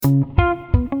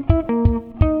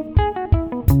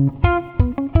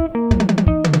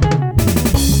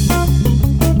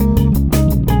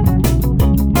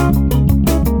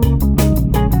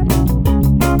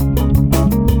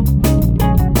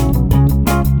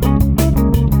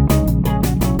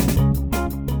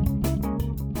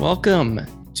Welcome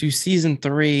to season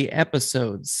 3,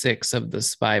 episode 6 of the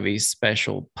Spivey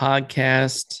Special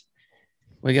Podcast.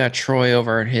 We got Troy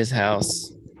over at his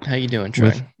house. How you doing,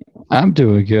 Troy? I'm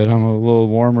doing good. I'm a little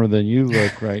warmer than you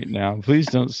look right now. Please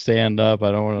don't stand up.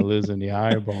 I don't want to lose any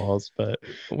eyeballs. But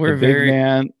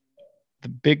the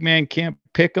big man can't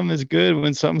pick them as good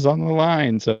when something's on the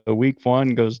line. So week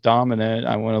 1 goes dominant.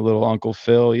 I went a little Uncle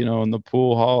Phil, in the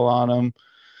pool hall on him.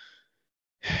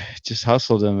 Just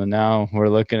hustled him, and now we're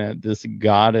looking at this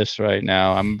goddess right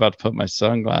now. I'm about to put my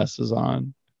sunglasses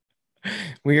on.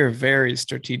 We are very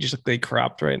strategically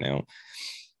cropped right now.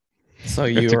 So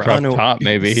you were top,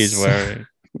 maybe he's wearing.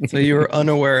 So you were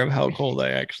unaware of how cold I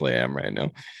actually am right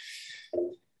now.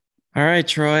 All right,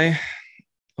 Troy,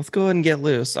 let's go ahead and get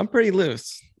loose. I'm pretty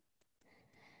loose.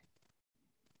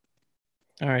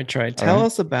 All right, Troy, tell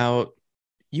us about.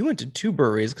 You went to 2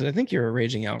 breweries because I think you're a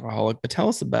raging alcoholic, but tell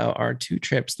us about our 2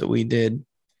 trips that we did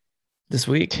this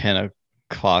week. 10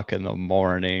 o'clock in the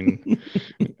morning.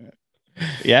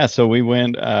 Yeah, so we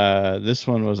went, this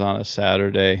one was on a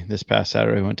Saturday. This past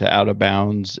Saturday, we went to Out of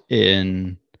Bounds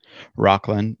in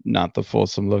Rockland, not the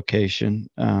Folsom location.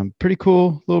 Pretty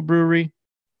cool little brewery.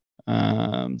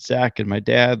 Zach and my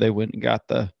dad, they went and got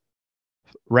the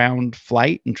round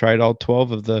flight and tried all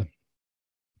 12 of the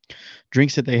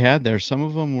drinks that they had there. Some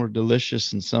of them were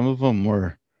delicious and some of them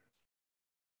were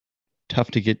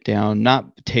tough to get down,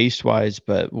 not taste wise,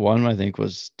 but one I think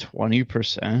was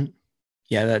 20%.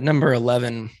 Yeah, that number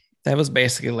 11, that was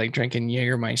basically like drinking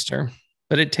Jägermeister,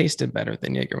 but it tasted better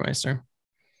than Jägermeister.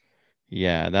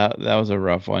 Yeah, that was a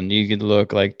rough one. You could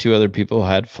look like 2 other people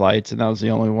had flights and that was the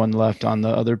only one left on the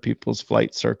other people's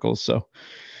flight circle. So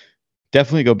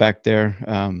definitely go back there.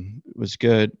 It was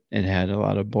good. It had a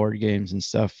lot of board games and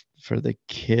stuff for the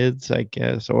kids, I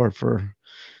guess, or for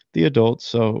the adults.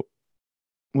 So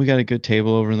we got a good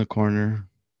table over in the corner.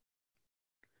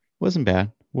 Wasn't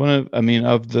bad.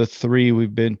 Of the 3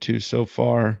 we've been to so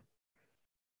far,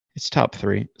 it's top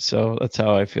 3. So that's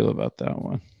how I feel about that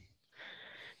one.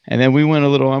 And then we went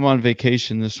I'm on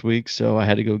vacation this week, so I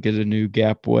had to go get a new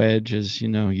Gap wedge, as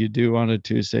you do on a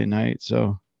Tuesday night.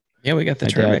 So yeah, we got the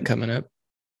tournament coming up.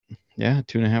 Yeah,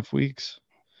 2.5 weeks.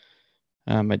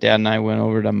 My dad and I went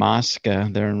over to Mosca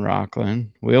there in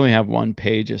Rockland. We only have 1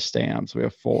 page of stamps. We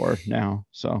have 4 now.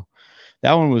 So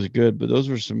that one was good, but those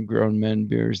were some grown men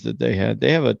beers that they had.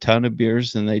 They have a ton of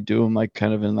beers and they do them like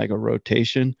kind of in like a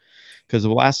rotation. Because the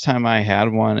last time I had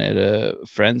one at a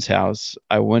friend's house,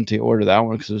 I went to order that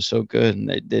one because it was so good and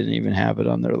they didn't even have it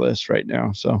on their list right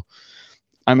now. So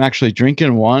I'm actually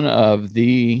drinking one of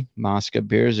the Mosca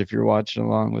beers. If you're watching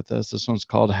along with us, this one's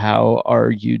called How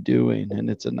Are You Doing? And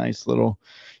it's a nice little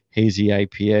hazy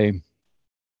IPA.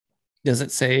 Does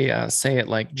it say it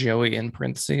like Joey in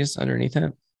parentheses underneath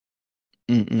it?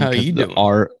 How are you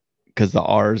doing? Because the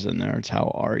R's in there. It's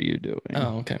how are you doing?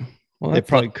 Oh, okay. Well, they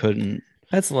probably couldn't.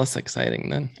 That's less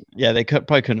exciting then. Yeah, they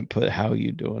probably couldn't put how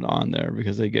you doing on there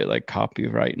because they get like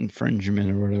copyright infringement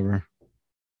or whatever.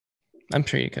 I'm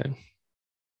sure you could.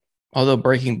 Although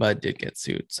Breaking Bud did get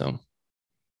sued, so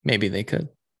maybe they could.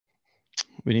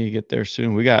 We need to get there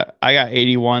soon. I got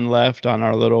 81 left on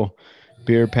our little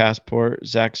beer passport.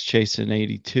 Zach's chasing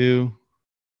 82.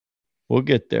 We'll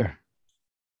get there.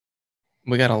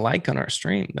 We got a like on our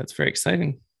stream. That's very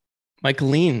exciting.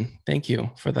 Michaeline, thank you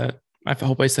for that. I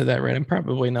hope I said that right. I'm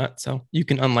probably not. So you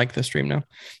can unlike the stream now.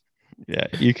 Yeah,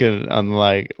 you can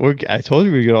unlike. I told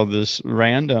you we get all this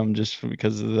random just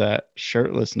because of that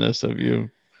shirtlessness of you.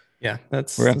 Yeah, we're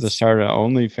gonna have to start an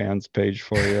OnlyFans page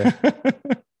for you.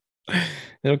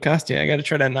 It'll cost you. I got to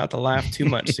try not to laugh too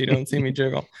much so you don't see me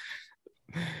jiggle.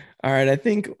 All right, I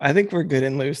think we're good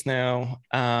and loose now.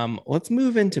 Let's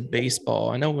move into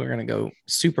baseball. I know we're gonna go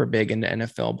super big into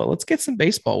NFL, but let's get some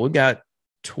baseball. We've got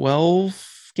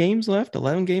 12 games left,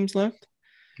 11 games left.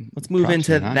 Let's move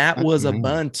into that was a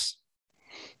bunt.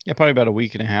 Yeah, probably about a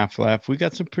week and a half left. We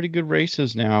got some pretty good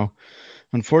races now.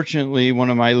 Unfortunately, one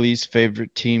of my least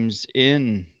favorite teams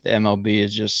in the MLB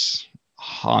is just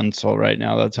Hansel right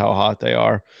now. That's how hot they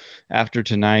are. After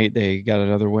tonight, they got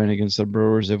another win against the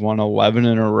Brewers. They've won 11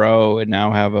 in a row and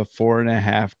now have a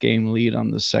 4.5 game lead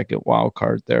on the second wild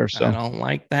card there. So I don't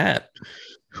like that.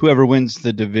 Whoever wins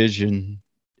the division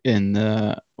in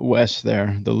the West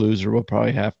there, the loser will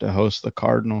probably have to host the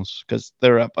Cardinals because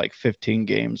they're up like 15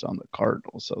 games on the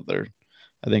Cardinals. So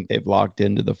I think they've locked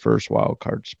into the first wild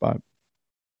card spot.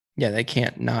 Yeah, they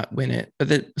can't not win it.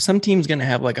 But some team's going to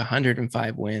have like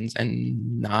 105 wins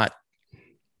and not.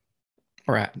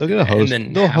 They're going to host.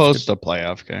 They'll host a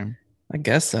playoff game. I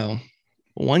guess so.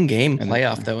 1 game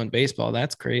playoff though in baseball.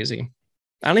 That's crazy.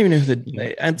 I don't even know who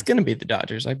it's going to be the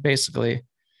Dodgers. I basically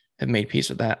have made peace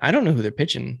with that. I don't know who they're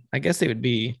pitching. I guess they would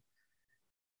be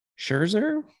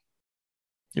Scherzer,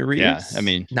 Yeah, I Urias,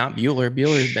 mean, not Bueller.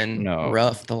 Bueller's been no,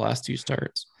 rough the last two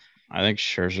starts. I think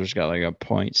Scherzer's got like a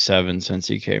 .7 since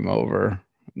he came over,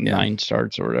 Yeah. 9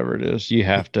 starts or whatever it is. You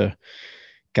have to.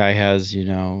 Guy has,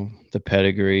 the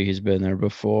pedigree. He's been there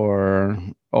before.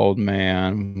 Old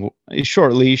man. He's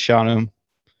short leash on him.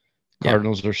 Yeah.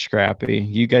 Cardinals are scrappy.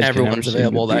 You guys can never Everyone's seem to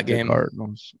available that beat the game.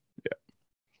 Cardinals.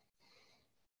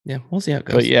 Yeah. We'll see how it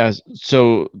But goes. yeah,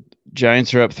 so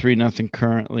Giants are up 3-0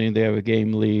 currently. They have a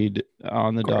game lead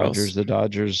on the Dodgers. Gross. The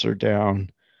Dodgers are down,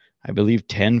 I believe,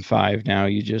 10-5 now.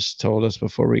 You just told us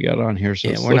before we got on here. So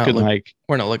Yeah, it's looking like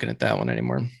we're not looking at that one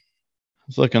anymore.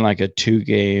 it's looking like a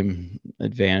 2-game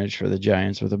advantage for the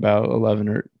Giants with about 11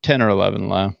 or 10 or 11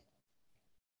 left.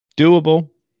 Doable,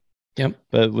 Yep.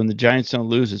 but when the Giants don't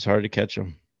lose, it's hard to catch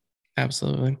them.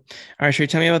 Absolutely. All right, Sherry,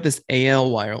 tell me about this AL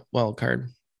wild card.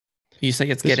 You say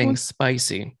it's This getting one,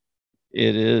 spicy.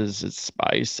 it is. It's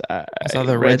spice. I saw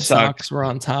the Red Sox were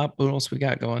on top. What else we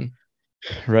got going?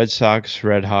 Red Sox,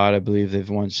 red hot. I believe they've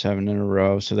won 7 in a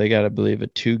row. So they got, I believe, a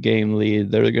 2-game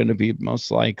lead. They're going to be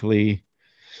most likely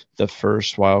the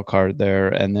first wild card there.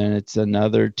 And then it's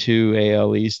another 2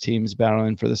 AL East teams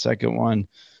battling for the second one.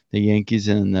 The Yankees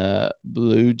and the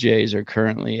Blue Jays are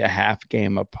currently a half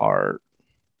game apart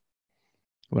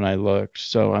when I looked.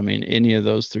 So, I mean, any of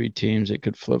those 3 teams, it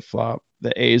could flip flop.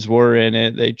 The A's were in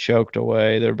it. They choked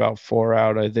away. They're about 4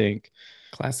 out, I think.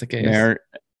 Classic A's.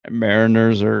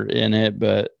 Mariners are in it,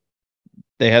 but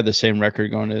they had the same record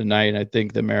going to the night. I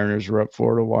think the Mariners were up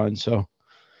 4-1. So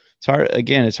it's hard.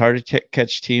 Again, it's hard to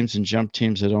catch teams and jump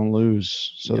teams that don't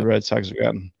lose. So the Red Sox have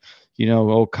gotten,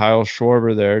 old Kyle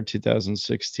Schwarber there,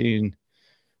 2016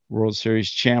 World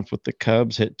Series champ with the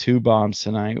Cubs, hit 2 bombs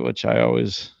tonight, which I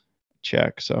always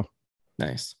check. So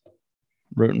nice.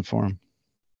 Rooting for him.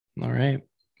 All right.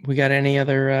 We got any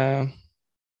other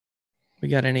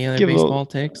baseball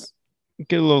takes?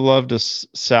 Get a little love to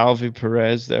Salvi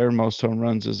Perez there. Most home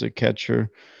runs as a catcher.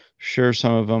 Sure,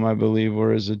 some of them I believe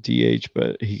were as a DH,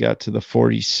 but he got to the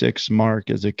 46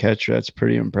 mark as a catcher. That's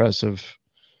pretty impressive.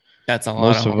 That's a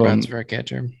lot of home runs for a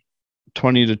catcher.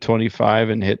 20 to 25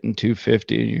 and hitting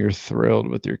 250, and you're thrilled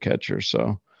with your catcher.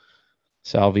 So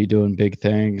Salvi doing big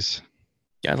things.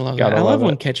 Gotta love that. I love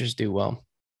when catchers do well.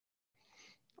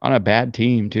 On a bad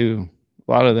team, too.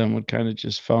 A lot of them would kind of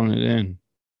just phone it in.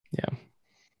 Yeah.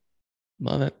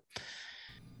 Love it.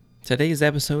 Today's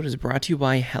episode is brought to you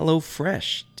by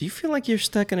HelloFresh. Do you feel like you're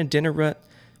stuck in a dinner rut?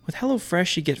 With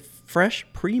HelloFresh, you get fresh,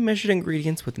 pre-measured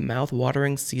ingredients with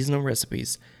mouth-watering seasonal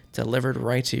recipes delivered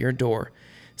right to your door.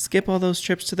 Skip all those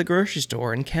trips to the grocery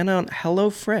store and count on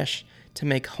HelloFresh to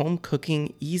make home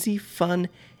cooking easy, fun,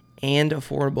 and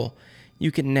affordable.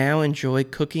 You can now enjoy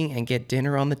cooking and get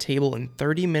dinner on the table in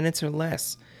 30 minutes or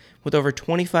less. With over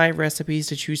 25 recipes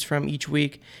to choose from each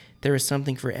week, there is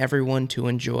something for everyone to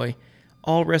enjoy.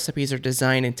 All recipes are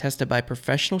designed and tested by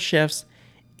professional chefs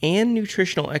and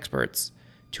nutritional experts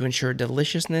to ensure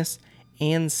deliciousness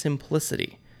and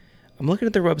simplicity. I'm looking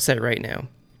at their website right now.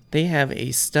 They have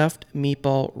a stuffed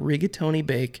meatball rigatoni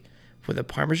bake with a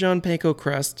Parmesan panko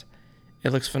crust.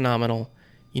 It looks phenomenal.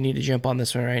 You need to jump on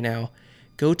this one right now.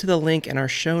 Go to the link in our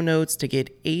show notes to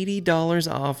get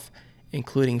 $80 off,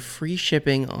 including free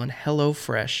shipping on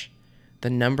HelloFresh, the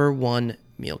 #1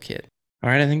 meal kit. All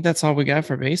right, I think that's all we got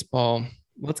for baseball.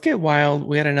 Let's get wild.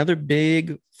 We had another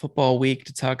big football week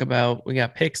to talk about. We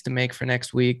got picks to make for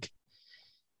next week.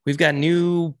 We've got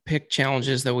new pick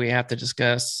challenges that we have to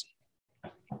discuss.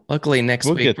 Luckily, next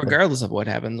week, regardless of what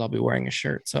happens, I'll be wearing a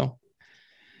shirt. So,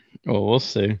 well, we'll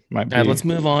see. All right, let's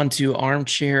move on to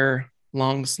armchair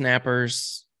long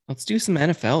snappers. Let's do some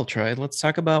NFL, Troy. Let's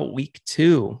talk about week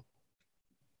 2.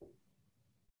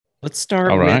 Let's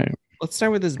start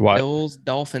with this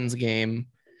Bills-Dolphins game.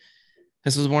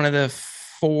 This was one of the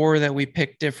 4 that we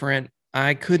picked different.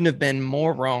 I couldn't have been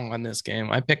more wrong on this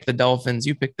game. I picked the Dolphins.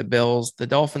 You picked the Bills. The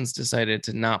Dolphins decided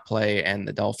to not play, and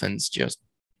the Dolphins just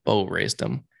boat raced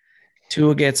them.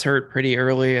 Tua gets hurt pretty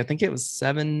early. I think it was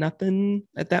 7-0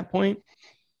 at that point.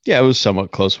 Yeah, it was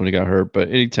somewhat close when he got hurt, but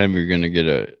anytime you're going to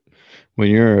get when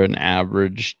you're an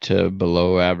average to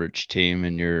below average team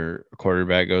and your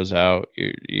quarterback goes out,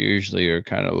 you usually are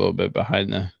kind of a little bit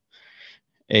behind the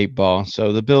 8 ball.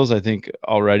 So the Bills, I think,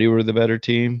 already were the better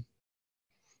team.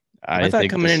 I thought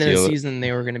coming into the season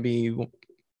they were going to be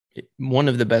one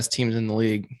of the best teams in the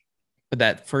league, but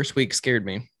that first week scared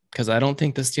me because I don't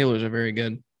think the Steelers are very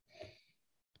good.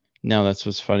 No, that's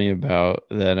what's funny about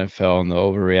the NFL and the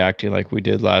overreacting like we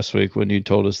did last week when you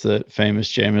told us that famous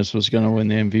Jameis was going to win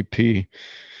the MVP.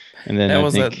 And then that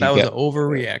was an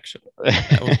overreaction.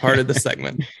 That was part of the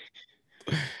segment.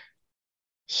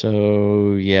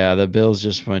 So yeah, the Bills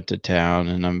just went to town,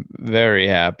 and I'm very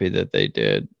happy that they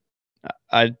did.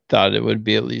 I thought it would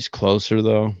be at least closer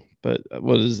though, but I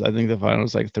think the final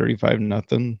was like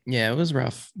 35-0. Yeah, it was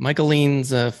rough. Michael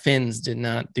Lean's Finns did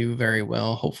not do very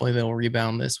well. Hopefully they'll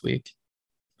rebound this week.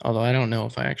 Although I don't know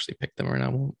if I actually picked them or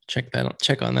not. We'll check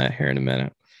on that here in a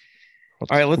minute.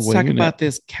 All right, let's talk Winging it. about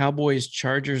this Cowboys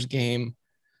Chargers game.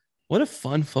 What a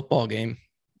fun football game.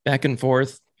 Back and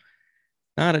forth.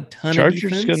 Not a ton of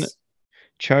Chargers gonna defense.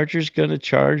 Chargers gonna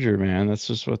Charger, man. That's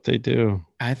just what they do.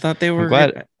 I thought they I'm were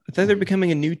glad. I thought they're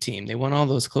becoming a new team. They won all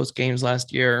those close games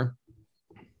last year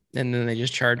and then they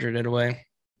just charged it away.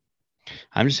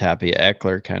 I'm just happy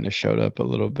Eckler kind of showed up a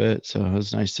little bit, so it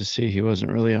was nice to see he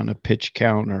wasn't really on a pitch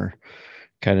count or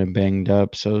kind of banged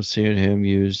up. So seeing him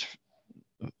used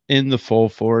in the full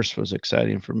force was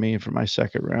exciting for me for my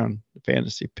second round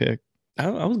fantasy pick. I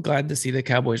was glad to see the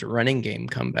Cowboys running game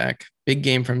come back. Big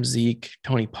game from Zeke.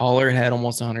 Tony Pollard had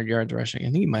almost 100 yards rushing. I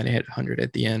think he might have hit 100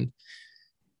 at the end.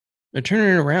 They're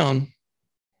turning it around.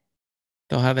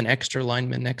 They'll have an extra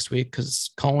lineman next week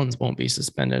because Collins won't be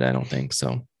suspended. I don't think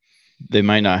so. They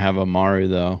might not have Amari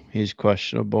though. He's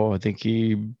questionable. I think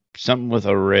he something with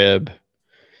a rib.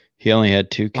 He only had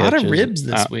 2 A lot of catches. ribs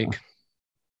this week.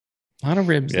 A lot of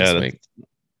ribs Yeah, this week.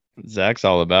 Zach's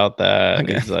all about that.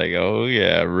 Okay. He's like, oh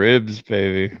yeah, ribs,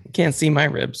 baby. Can't see my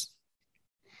ribs.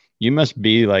 You must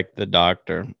be like the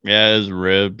doctor. Yeah, his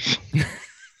ribs.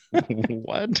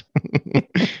 What?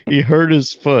 He hurt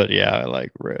his foot. Yeah, I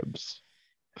like ribs.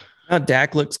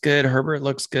 Dak looks good. Herbert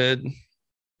looks good.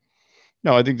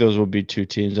 No, I think those will be 2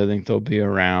 teams. I think they'll be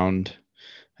around.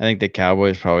 I think the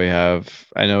Cowboys probably have.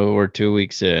 I know we're 2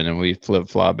 weeks in and we flip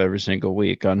flop every single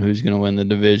week on who's going to win the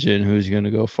division, who's going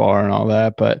to go far, and all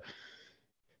that. But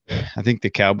I think the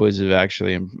Cowboys have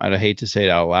actually, I hate to say it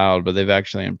out loud, but they've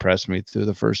actually impressed me through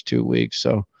the first 2 weeks.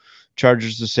 So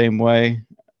Chargers the same way.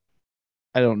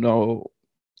 I don't know.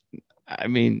 I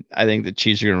mean, I think the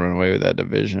Chiefs are going to run away with that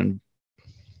division.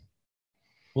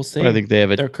 We'll see. But I think they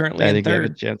have a. They're currently I in think they have a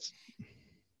third. chance.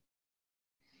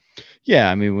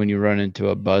 Yeah, I mean, when you run into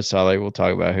a buzzsaw, like we'll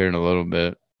talk about here in a little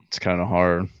bit, it's kind of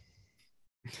hard.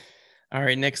 All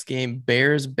right, next game.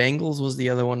 Bears Bengals was the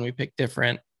other one we picked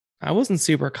different. I wasn't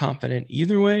super confident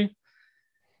either way.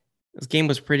 This game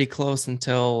was pretty close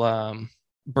until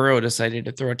Burrow decided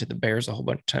to throw it to the Bears a whole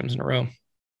bunch of times in a row.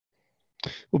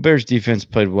 Well, Bears defense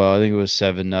played well. I think it was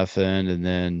 7-0, and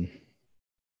then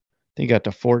they got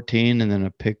to 14, and then a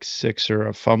pick six or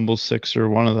a fumble six or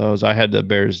one of those. I had the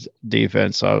Bears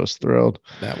defense, so I was thrilled.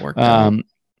 That worked out.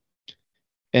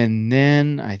 And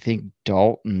then I think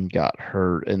Dalton got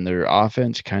hurt, and their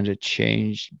offense kind of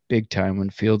changed big time when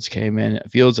Fields came in.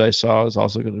 Fields, I saw, is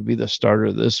also going to be the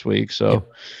starter this week. So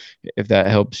if that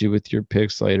helps you with your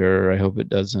picks later, I hope it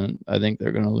doesn't. I think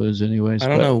they're going to lose anyways. I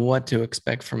don't know what to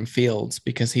expect from Fields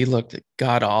because he looked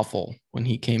god awful when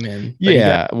he came in. But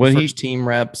Yeah, he got first team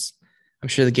reps. I'm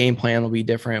sure the game plan will be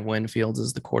different when Fields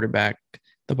is the quarterback.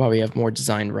 They'll probably have more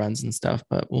designed runs and stuff,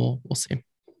 but we'll see.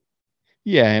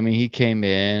 Yeah, I mean, he came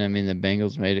in. I mean, the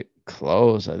Bengals made it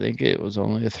close. I think it was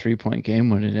only a 3-point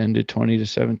game when it ended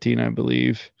 20-17, I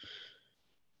believe.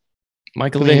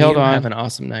 Michael and you have an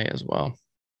awesome night as well.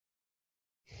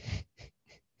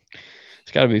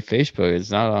 It's got to be Facebook.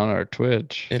 It's not on our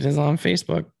Twitch. It is on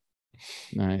Facebook.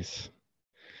 Nice.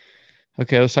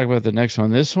 Okay, let's talk about the next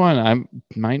one. This one, I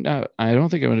don't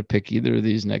think I'm going to pick either of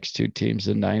these next 2 teams,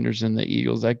 the Niners and the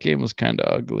Eagles. That game was kind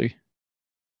of ugly.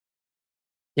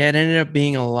 Yeah, it ended up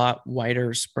being a lot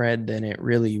wider spread than it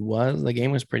really was. The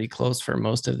game was pretty close for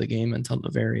most of the game until the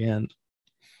very end.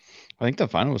 I think the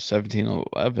final was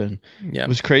 17-11. Yeah. It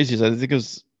was crazy. I think it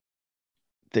was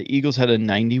the Eagles had a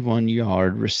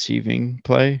 91-yard receiving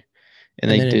play, and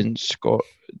they didn't score.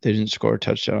 They didn't score a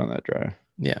touchdown on that drive.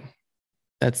 Yeah,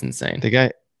 that's insane.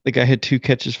 The guy had 2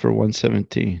 catches for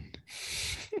 117.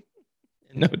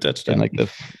 No touchdown.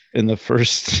 In the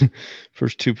first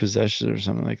 2 possessions or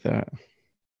something like that.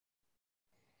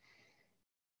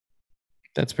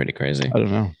 That's pretty crazy. I don't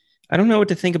know. I don't know what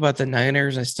to think about the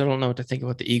Niners. I still don't know what to think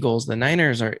about the Eagles. The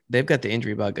Niners they've got the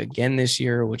injury bug again this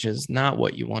year, which is not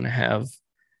what you want to have.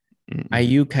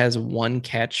 Ayuk has 1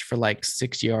 catch for like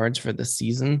 6 yards for the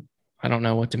season. I don't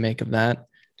know what to make of that.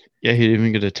 Yeah, he didn't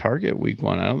even get a target week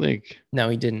 1, I don't think. No,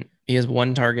 he didn't. He has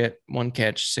 1 target, 1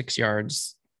 catch, 6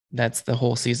 yards. That's the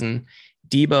whole season.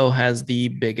 Debo has the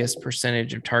biggest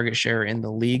percentage of target share in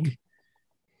the league.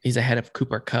 He's ahead of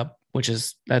Cooper Kupp,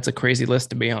 that's a crazy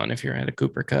list to be on if you're ahead of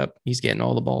Cooper Kupp. He's getting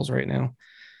all the balls right now.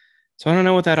 So I don't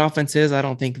know what that offense is. I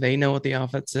don't think they know what the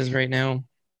offense is right now,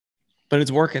 but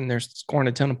it's working. They're scoring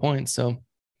a ton of points. So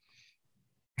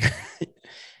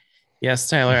Yes,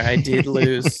 Tyler, I did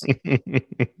lose.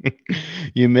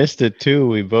 You missed it too.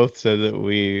 We both said that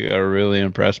we are really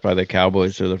impressed by the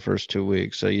Cowboys for the first 2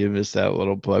 weeks. So you missed that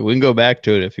little plug. We can go back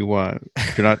to it if you want.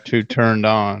 If you're not too turned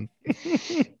on.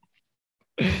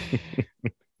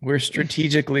 We're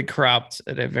strategically cropped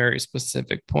at a very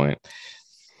specific point.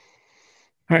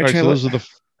 All All right, right, so Trey.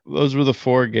 those were the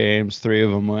 4 games. 3 of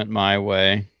them went my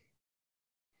way.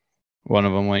 One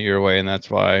of them went your way, and that's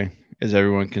why, as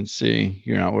everyone can see,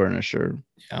 you're not wearing a shirt.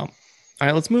 Yeah. All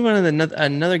right, let's move on to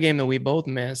another game that we both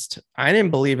missed. I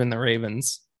didn't believe in the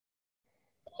Ravens.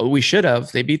 Oh, we should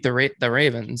have. They beat the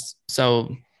Ravens,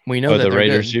 so we know Oh, that the they're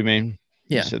Raiders, good. you mean?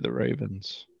 You Yeah, said the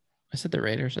Ravens. I said the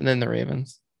Raiders and then the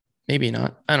Ravens. Maybe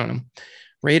not. I don't know.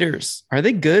 Raiders, are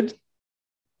they good?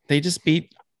 They just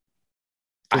beat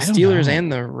the I don't Steelers know.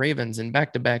 and the Ravens in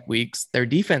back-to-back weeks. Their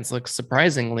defense looks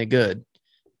surprisingly good.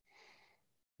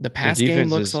 The Their pass game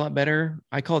defense looks a is. lot better.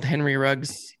 I called Henry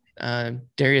Ruggs,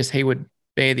 Darius Haywood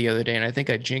Bay the other day, and I think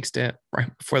I jinxed it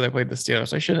right before they played the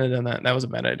Steelers. I shouldn't have done that. That was a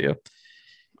bad idea.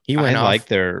 He I went like off.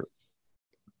 their.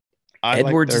 I like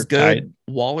Edwards their is good.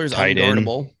 Waller's tight end.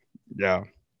 unguardable. Yeah.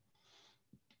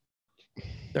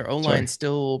 Their O Sorry. line's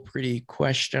still pretty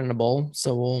questionable,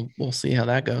 so we'll see how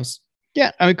that goes.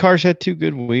 Yeah, I mean, Carr's had 2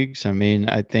 good weeks. I mean,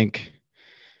 I think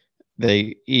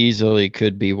they easily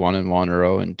could be 1-1 or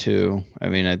 0-2. I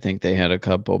mean, I think they had a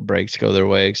couple breaks go their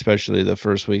way, especially the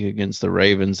first week against the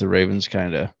Ravens. The Ravens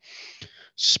kind of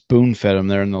spoon fed them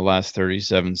there in the last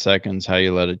 37 seconds. How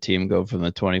you let a team go from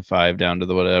the 25 down to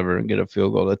the whatever and get a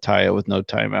field goal to tie it with no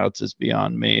timeouts is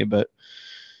beyond me. But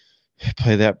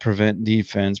play that prevent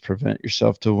defense, prevent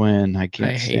yourself to win. I I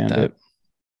can't hate stand that. it.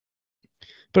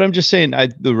 But I'm just saying,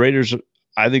 the Raiders,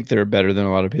 I think they're better than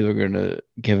a lot of people are going to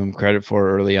give them credit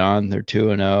for early on. They're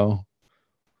 2-0. We'll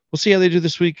see how they do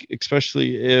this week,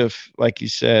 especially if, like you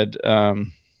said, Carr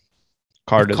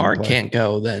If doesn't Carr play. can't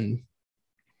go, then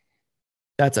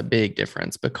that's a big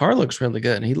difference. But Carr looks really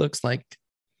good. He looks like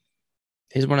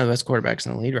he's one of the best quarterbacks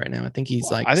in the league right now. I think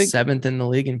he's like I think, seventh in the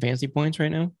league in fantasy points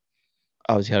right now.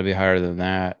 oh, he's got to be higher than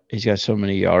that. He's got so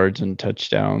many yards and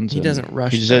touchdowns, He and doesn't he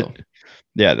rush just though.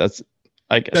 yeah,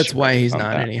 I guess That's you're why right he's on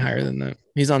not that. any higher than that.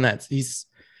 He's on that. He's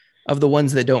of the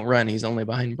ones that don't run. He's only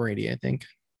behind Brady, I think.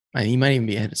 He might even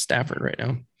be ahead of Stafford right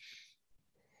now.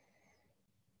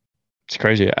 It's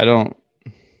crazy. I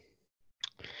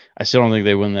still don't think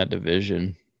they win that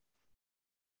division.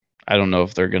 I don't know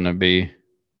if they're going to be.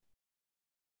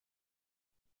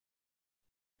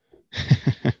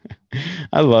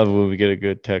 I love when we get a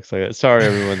good text like that. Sorry,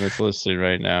 everyone that's listening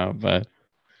right now, but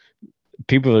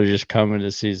people are just coming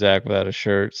to see Zach without a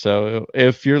shirt. So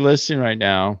if you're listening right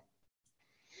now,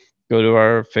 go to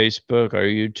our Facebook, our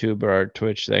YouTube, or our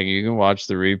Twitch thing. You can watch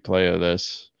the replay of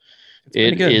this. It's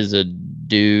pretty It good. is a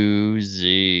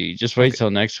doozy. Just wait till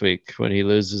next week when he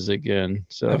loses again.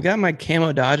 So I've got my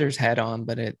camo Dodgers hat on,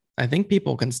 but I think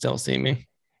people can still see me.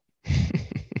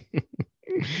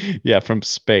 yeah, from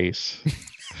space.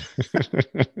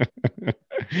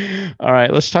 All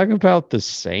right, let's talk about the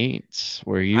Saints.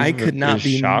 Were I you could as not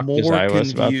be shocked as more I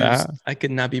was about that? confused. I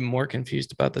could not be more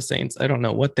confused about the Saints. I don't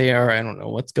know what they are. I don't know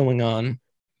what's going on.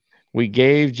 We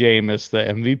gave Jameis the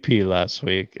MVP last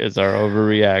week as our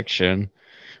overreaction.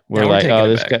 We're Now we're like, taking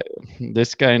oh, it back.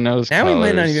 this guy knows Now we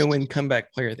might not colors. even win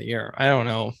comeback player of the year. I don't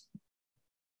know.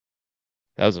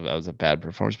 That was a bad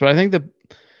performance, but I think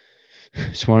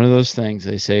it's one of those things.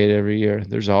 They say it every year.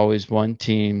 There's always one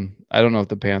team. I don't know if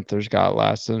the Panthers got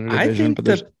last in the I division, think but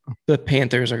there's the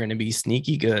Panthers are going to be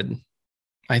sneaky good.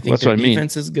 I think that's their what I mean.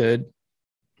 defense is good.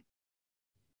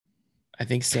 I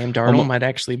think Sam Darnold Almost, might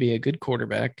actually be a good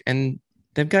quarterback. And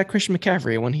they've got Christian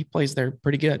McCaffrey. When he plays, they're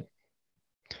pretty good.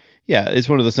 yeah, it's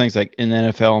one of those things like in the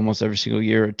NFL, almost every single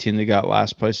year, a team that got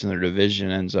last place in their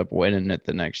division ends up winning it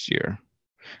the next year.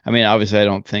 I mean, obviously, I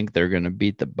don't think they're going to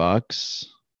beat the Bucks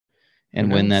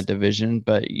and win that division,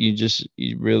 but you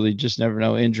really just never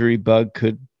know. Injury bug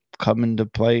could come into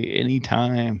play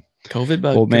anytime. COVID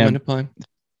bug come into play.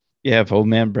 Yeah, if old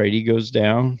man Brady goes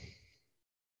down,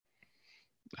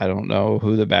 I don't know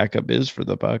who the backup is for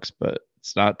the Bucks, but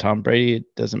it's not Tom Brady.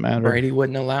 It doesn't matter. Brady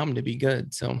wouldn't allow him to be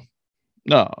good, so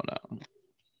no.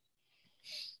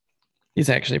 He's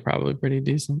actually probably pretty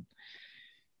decent.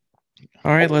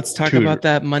 All right, let's talk about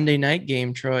that Monday night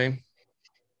game, Troy.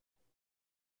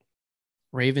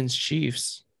 Ravens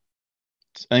Chiefs.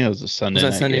 I think it was a Sunday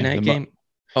night Sunday game. night game?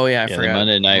 Oh, yeah, I forgot. The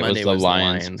Monday night Monday was the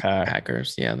Lions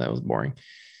Packers. Yeah, that was boring.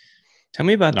 Tell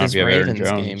me about this Not Ravens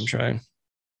game, Troy.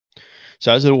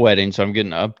 So I was at a wedding, so I'm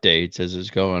getting updates as it's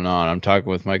going on. I'm talking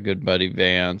with my good buddy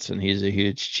Vance, and he's a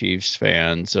huge Chiefs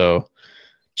fan. So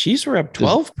Chiefs were up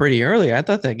 12 pretty early. I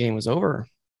thought that game was over.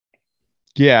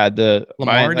 Yeah,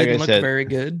 Lamar like I didn't look said, very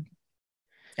good,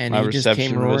 and my he just came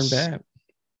reception roaring was back.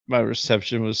 my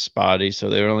reception was spotty, so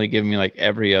they were only giving me like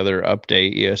every other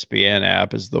update. ESPN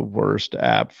app is the worst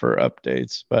app for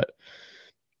updates, but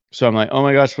so I'm like, oh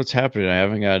my gosh, what's happening? I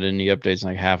haven't got any updates in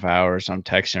like half hour, so I'm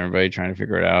texting everybody trying to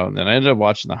figure it out, and then I ended up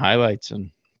watching the highlights,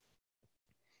 and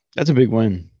that's a big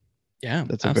win. Yeah,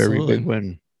 That's a very big absolutely.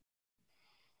 win.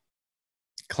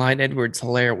 Clyde Edwards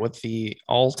Hilaire with the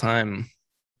all-time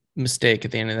mistake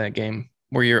at the end of that game,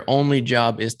 where your only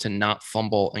job is to not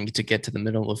fumble and to get to the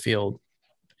middle of the field,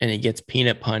 and he gets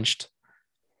peanut punched.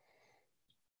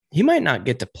 He might not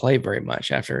get to play very much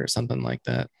after something like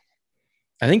that.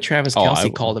 I think Travis Oh,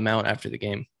 Kelsey called him out after the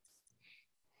game.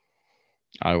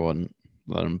 I wouldn't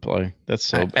let him play. That's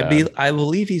so bad. I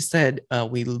believe he said,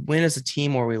 we win as a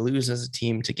team or we lose as a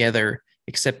team together,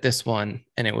 except this one.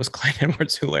 And it was Clyde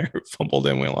Edwards Hilaire who fumbled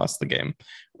and we lost the game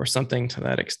or something to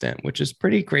that extent, which is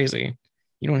pretty crazy.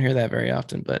 You don't hear that very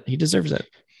often, but he deserves it.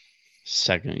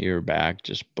 Second year back,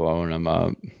 just blowing him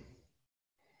up.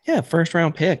 Yeah, first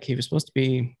round pick. He was supposed to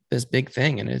be this big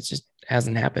thing, and it just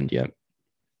hasn't happened yet.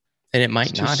 And it He's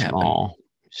might too not happen, small.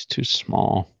 He's too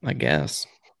small. I guess.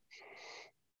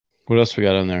 What else we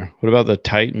got on there? What about the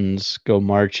Titans go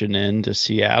marching into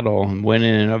Seattle and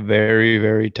winning in a very,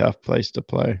 very tough place to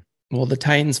play? Well, the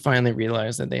Titans finally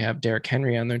realized that they have Derrick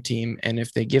Henry on their team, and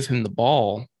if they give him the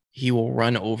ball, he will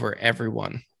run over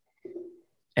everyone.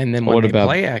 And then when What they about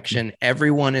play action,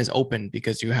 everyone is open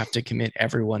because you have to commit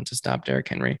everyone to stop Derrick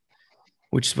Henry,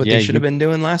 which is what they should have been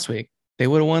doing last week. They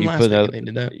would have won last week if they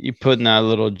did that. You putting that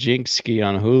little jinx ski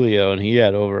on Julio, and he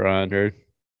had over 100.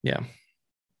 Yeah.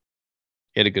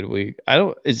 He had a good week. I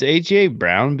don't. Is AJ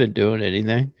Brown been doing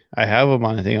anything? I have him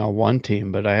on, I think, on one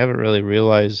team, but I haven't really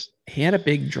realized. He had a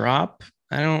big drop.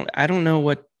 I don't know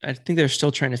what. I think they're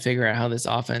still trying to figure out how this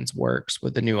offense works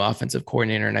with the new offensive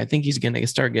coordinator, and I think he's going to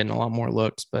start getting a lot more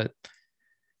looks, but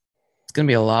it's going to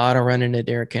be a lot of running to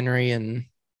Derrick Henry, and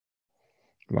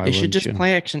Why they should wouldn't just you?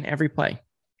 play action every play,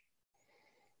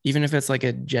 even if it's like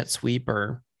a jet sweep,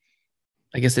 or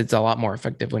I guess it's a lot more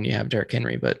effective when you have Derrick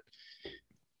Henry, but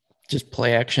just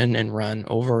play action and run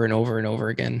over and over and over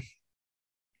again.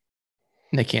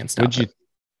 And they can't stop it.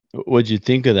 What'd you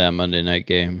think of that Monday night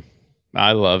game?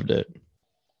 I loved it.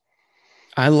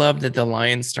 I love that the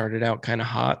Lions started out kind of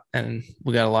hot, and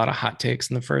we got a lot of hot takes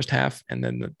in the first half, and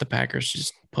then the Packers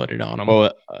just put it on them.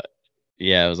 Well,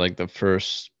 yeah, it was like the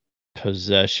first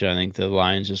possession. I think the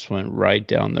Lions just went right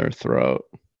down their throat.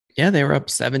 Yeah, they were up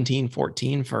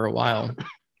 17-14 for a while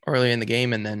early in the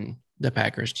game, and then the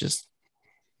Packers just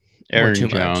Aaron too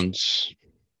Jones much.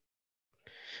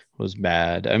 Was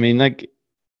bad. I mean, like,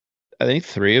 I think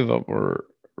 3 of them were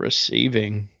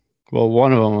receiving. Well,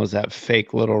 one of them was that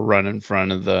fake little run in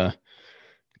front of the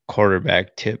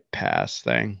quarterback tip pass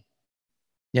thing.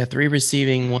 Yeah, 3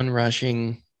 receiving, 1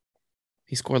 rushing.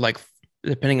 He scored like,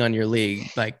 depending on your league,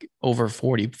 like over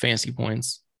 40 fantasy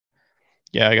points.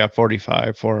 Yeah, I got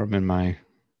 45 for him in my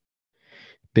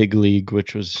big league,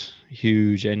 which was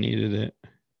huge. I needed it.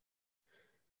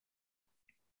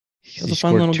 It was a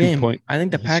fun little game. I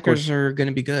think the Packers are going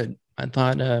to be good. I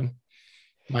thought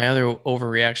my other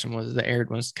overreaction was that Aaron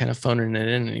was kind of phoning it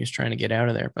in and he was trying to get out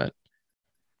of there, but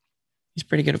he's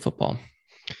pretty good at football.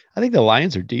 I think the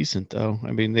Lions are decent, though.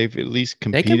 I mean, they've at least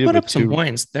competed. They can put up some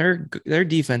points. Their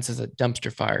defense is a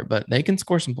dumpster fire, but they can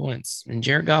score some points. And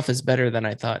Jared Goff is better than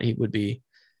I thought he would be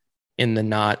in the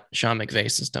not Sean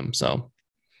McVay system. So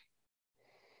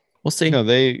we'll see. No,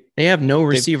 they have no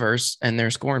receivers and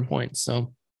they're scoring points.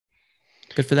 So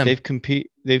good for them.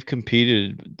 They've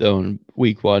competed though in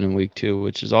week 1 and week 2,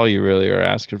 which is all you really are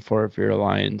asking for if you're a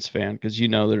Lions fan, because you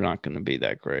know they're not going to be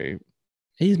that great.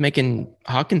 He's making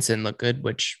Hawkinson look good,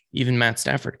 which even Matt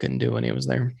Stafford couldn't do when he was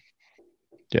there.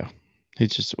 Yeah.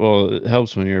 It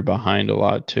helps when you're behind a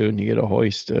lot too and you get to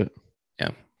hoist it.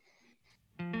 Yeah.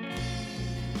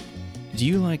 Do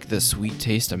you like the sweet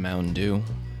taste of Mountain Dew?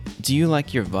 Do you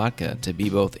like your vodka to be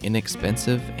both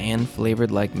inexpensive and flavored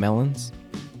like melons?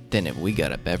 Then have we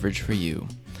got a beverage for you.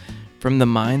 From the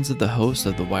minds of the hosts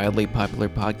of the wildly popular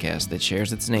podcast that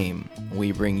shares its name,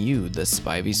 we bring you the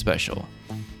Spivey Special.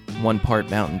 1 part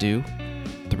Mountain Dew,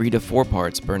 3 to 4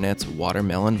 parts Burnett's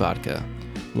Watermelon Vodka.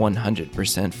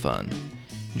 100% fun.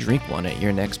 Drink one at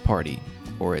your next party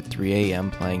or at 3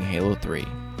 a.m. playing Halo 3.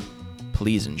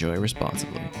 Please enjoy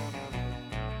responsibly.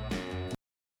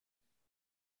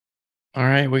 All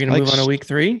right, we're going to move on to week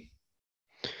 3.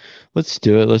 Let's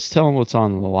do it. Let's tell them what's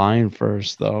on the line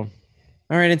first, though.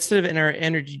 All right, instead of in our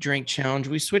energy drink challenge,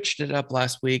 we switched it up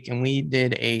last week and we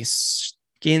did a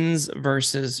skins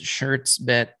versus shirts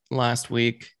bet last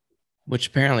week. which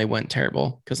apparently went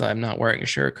terrible because I'm not wearing a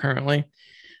shirt currently.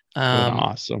 Went Um,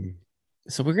 awesome.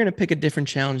 so we're gonna pick a different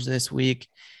challenge this week.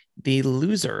 The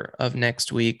loser of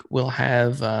next week will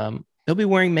have they'll be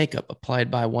wearing makeup applied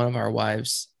by one of our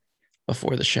wives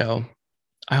before the show.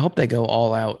 I hope they go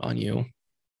all out on you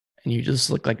and you just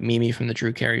look like Mimi from the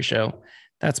Drew Carey show.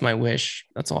 That's my wish.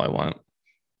 That's all I want.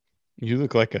 You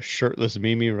look like a shirtless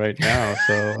Mimi right now.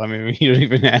 So I mean, you don't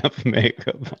even have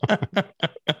makeup on.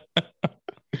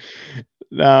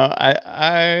 No,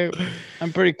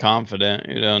 I'm pretty confident,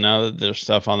 now that there's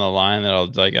stuff on the line that I'll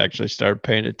like actually start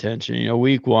paying attention.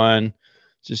 Week one,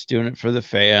 just doing it for the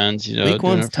fans, Week doing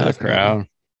one's it for the tough, man. crowd.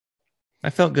 I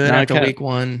felt good Now I after kind of week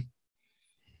one.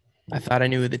 I thought I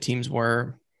knew who the teams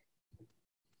were.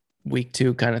 Week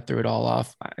two kind of threw it all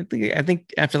off. I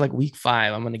think after like week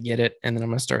five, I'm gonna get it and then I'm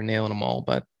gonna start nailing them all.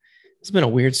 But it's been a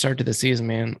weird start to the season,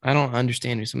 man. I don't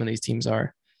understand who some of these teams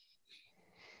are.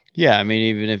 Yeah, I mean,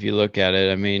 even if you look at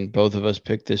it, I mean, both of us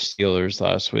picked the Steelers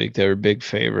last week. They were big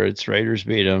favorites. Raiders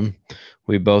beat them.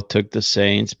 We both took the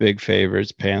Saints, big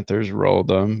favorites. Panthers rolled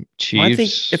them. Well, I think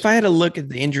if Chiefs. I had to look at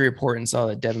the injury report and saw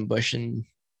that Devin Bush and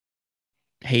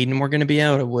Hayden were going to be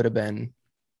out, it would have been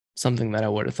something that I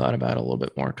would have thought about a little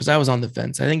bit more because I was on the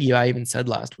fence. I think I even said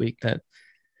last week that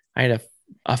I had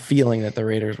a feeling that the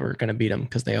Raiders were going to beat them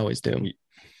because they always do.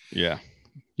 Yeah,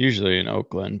 usually in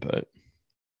Oakland, but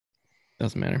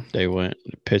Doesn't matter. they went.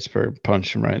 Pittsburgh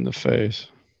punched them right in the face.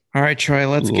 All right, Troy,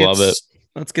 Love it.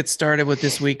 let's get started with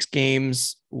this week's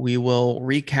games. We will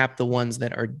recap the ones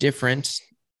that are different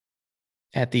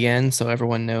at the end so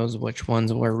everyone knows which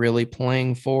ones we're really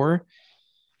playing for.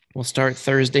 We'll start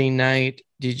Thursday night.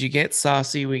 Did you get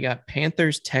saucy? We got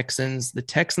Panthers, Texans. The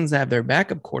Texans have their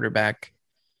backup quarterback.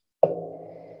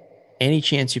 Any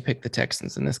chance you pick the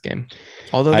Texans in this game?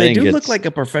 Although they do look like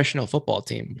a professional football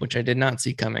team, which I did not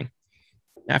see coming.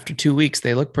 After 2 weeks,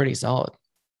 they look pretty solid.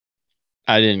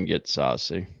 I didn't get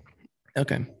saucy.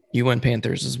 Okay. You went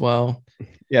Panthers as well.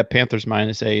 Yeah, Panthers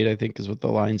 -8, I think, is what the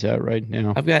line's at right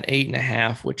now. I've got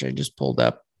 8.5, which I just pulled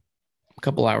up a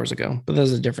couple hours ago, but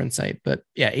there's a different site. But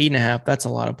yeah, 8.5, that's a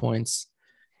lot of points.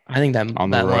 I think that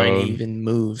line even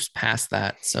moves past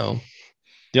that. So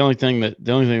the only thing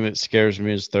that scares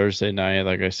me is Thursday night.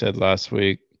 Like I said last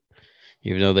week,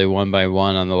 even though they won by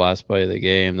 1 on the last play of the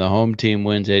game, the home team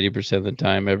wins 80% of the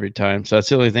time every time. So that's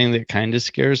the only thing that kind of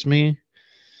scares me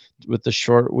with the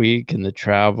short week and the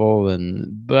travel.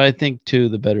 But I think too,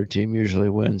 the better team usually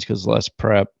wins because less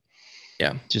prep.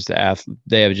 Yeah,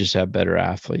 they just have better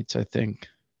athletes, I think.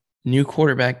 New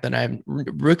quarterback that I've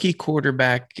rookie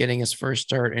quarterback getting his first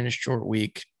start in a short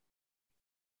week.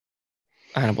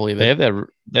 I don't believe it.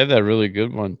 They have that really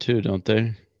good one too, don't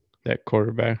they? That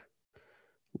quarterback,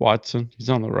 Watson. He's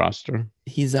on the roster.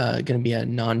 He's going to be a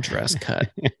non-dress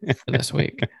cut for this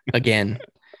week again,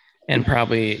 and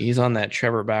probably he's on that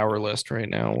Trevor Bauer list right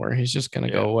now, where he's just going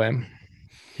to go away.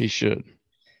 He should.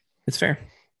 It's fair.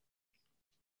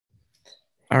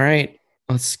 All right,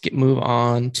 let's move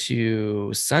on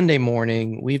to Sunday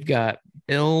morning. We've got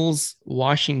Bills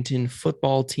Washington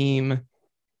football team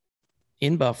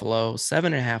in Buffalo.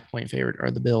 7.5-point favorite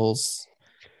are the Bills.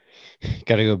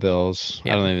 Gotta go Bills.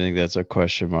 Yeah. I don't even think that's a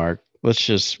question mark. Let's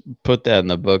just put that in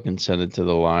the book and send it to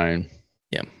the line.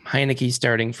 Yeah, Heineke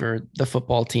starting for the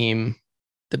football team.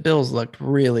 The Bills looked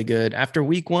really good. After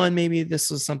week one, maybe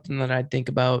this was something that I'd think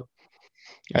about.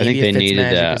 Maybe I think they needed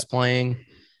that. Is playing.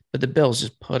 But the Bills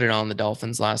just put it on the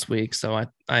Dolphins last week. So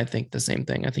I think the same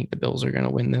thing. I think the Bills are going to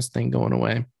win this thing going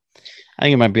away. I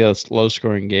think it might be a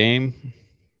low-scoring game.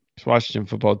 Washington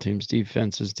football team's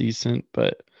defense is decent,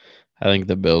 but I think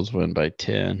the Bills win by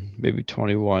 10, maybe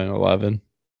 21-11,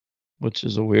 which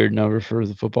is a weird number for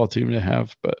the football team to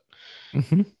have. But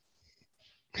it'd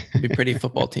be a pretty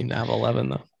football team to have 11,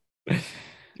 though.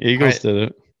 Eagles did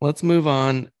it. Let's move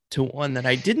on to one that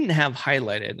I didn't have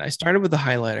highlighted. I started with the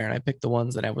highlighter and I picked the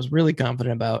ones that I was really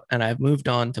confident about. And I've moved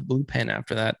on to blue pen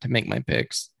after that to make my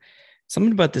picks.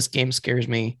 Something about this game scares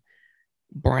me.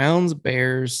 Browns,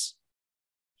 Bears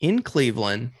in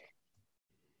Cleveland.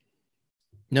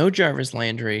 No Jarvis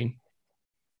Landry.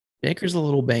 Baker's a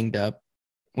little banged up.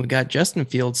 We got Justin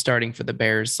Fields starting for the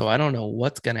Bears. So I don't know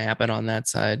what's going to happen on that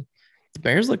side. The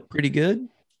Bears look pretty good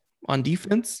on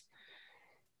defense.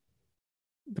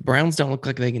 The Browns don't look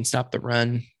like they can stop the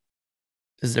run.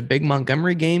 Is it a big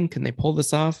Montgomery game? Can they pull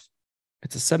this off?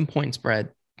 It's a 7-point spread.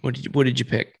 What did you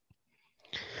pick?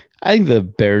 I think the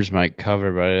Bears might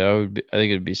cover, but I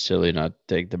think it'd be silly not to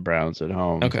take the Browns at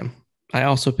home. Okay. I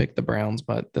also picked the Browns,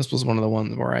 but this was one of the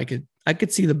ones where I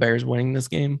could see the Bears winning this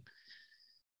game.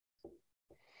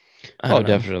 Oh,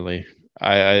 definitely.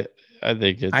 I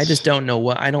think it's. I just don't know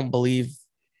I don't believe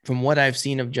from what I've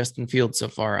seen of Justin Fields so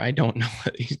far, I don't know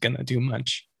that he's going to do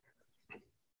much.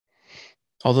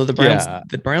 Although Yeah,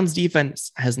 the Browns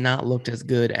defense has not looked as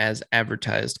good as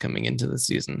advertised coming into the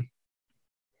season.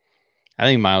 I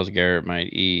think Myles Garrett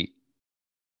might eat.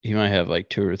 He might have like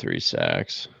 2 or 3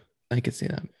 sacks. I could see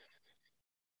that.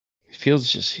 He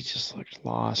just looked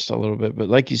lost a little bit. But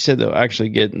like you said, though, actually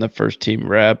getting the first team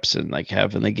reps and like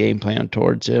having the game plan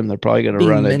towards him, they're probably going to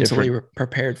run Being a mentally different.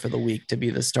 prepared for the week to be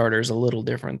the starter is a little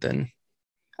different than.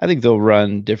 I think they'll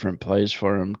run different plays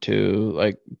for him too.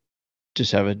 Like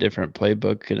just have a different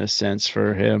playbook in a sense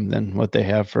for him than what they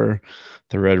have for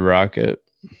the Red Rocket.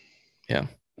 Yeah.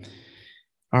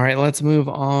 All right, let's move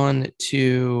on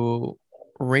to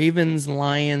Ravens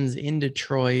Lions in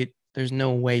Detroit. There's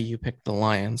no way you picked the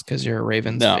Lions because you're a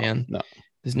Ravens No, fan. no.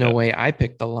 There's no Yeah. way I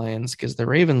picked the Lions because the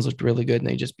Ravens looked really good and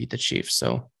they just beat the Chiefs.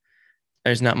 So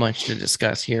there's not much to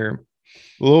discuss here.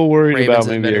 A little worried Ravens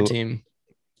about is a better team.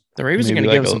 The Ravens are going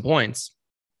maybe to give like us a some points.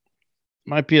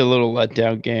 might be a little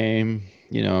letdown game.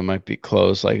 It might be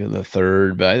close like in the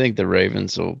third, but I think the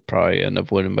Ravens will probably end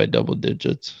up winning by double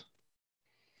digits.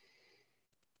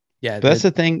 Yeah, But that's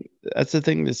the thing. That's the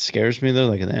thing that scares me though.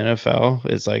 Like in the NFL,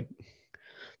 it's like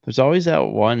there's always that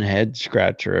one head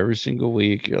scratcher every single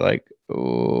week. You're like,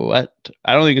 oh, what?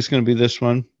 I don't think it's going to be this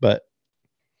one, but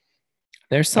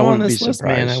there's I some on wouldn't be this list,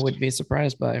 man. I surprised. would be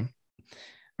surprised by.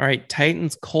 All right,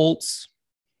 Titans, Colts.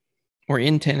 We're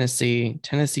in Tennessee.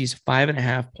 Tennessee's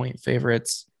 5.5 point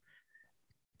favorites.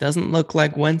 Doesn't look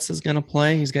like Wentz is going to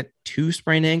play. He's got 2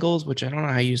 sprained ankles, which I don't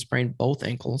know how you sprain both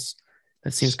ankles.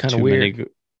 That seems It's kind of weird.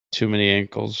 too many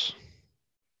ankles.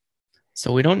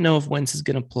 So we don't know if Wentz is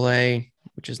going to play,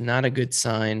 which is not a good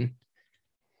sign.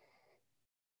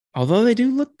 Although they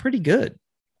do look pretty good.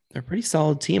 They're a pretty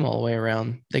solid team all the way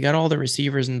around. They got all the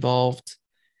receivers involved.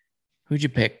 Who'd you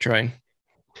pick, Troy?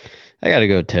 I got to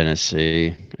go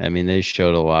Tennessee. I mean, they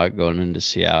showed a lot going into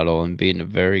Seattle and being a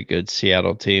very good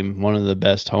Seattle team, one of the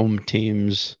best home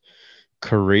teams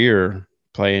career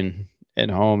playing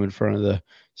at home in front of the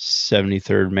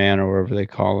 73rd man or wherever they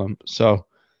call him. So,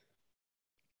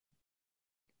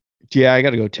 yeah, I got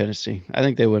to go Tennessee. I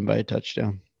think they win by a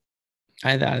touchdown.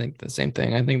 I think the same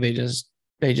thing. I think they just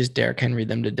Derrick Henry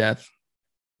them to death.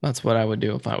 That's what I would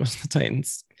do if I was the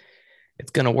Titans.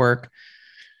 It's gonna work.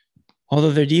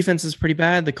 Although their defense is pretty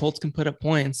bad, the Colts can put up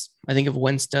points. I think if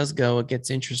Wentz does go, it gets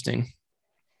interesting.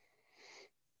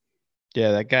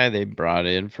 Yeah, that guy they brought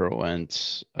in for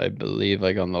Wentz, I believe,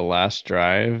 like on the last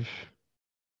drive.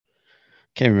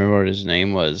 Can't remember what his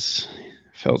name was.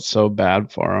 Felt so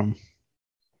bad for him.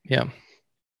 Yeah.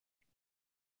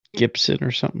 Gibson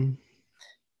or something.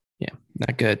 Yeah,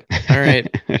 not good. All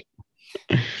right.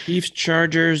 Chiefs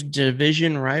Chargers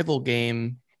division rival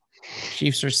game.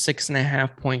 Chiefs are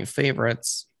 6.5 point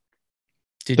favorites.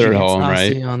 Did you They're at get home,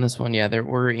 right? saucy on this one? Yeah,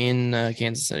 we're in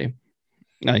Kansas City.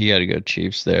 No, you got to go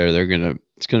Chiefs there.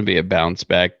 It's gonna be a bounce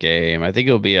back game. I think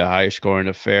it'll be a high scoring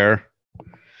affair. I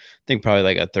think probably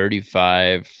like a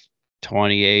 35-28,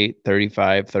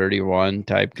 35-31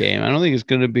 type game. I don't think it's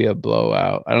going to be a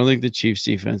blowout. I don't think the Chiefs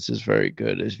defense is very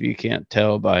good, as you can't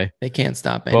tell by They can't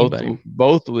stop both anybody.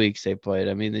 both weeks they played.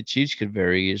 I mean, the Chiefs could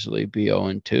very easily be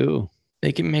 0-2.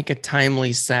 They can make a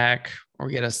timely sack or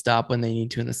get a stop when they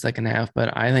need to in the second half,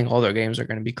 but I think all their games are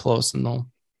going to be close, and they'll.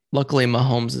 Luckily,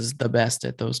 Mahomes is the best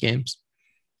at those games.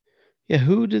 Yeah,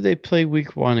 who did they play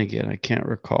week 1 again? I can't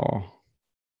recall.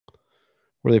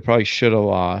 Where they probably should have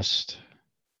lost.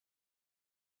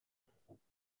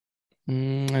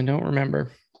 I don't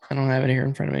remember. I don't have it here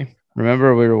in front of me.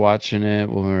 Remember we were watching it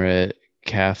when we were at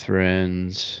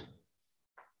Catherine's.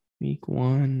 Week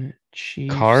 1,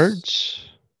 Chiefs. Cards?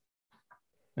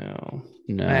 No,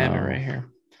 No. I have it right here.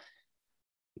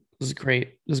 This is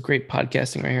great. This is great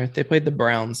podcasting right here. They played the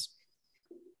Browns.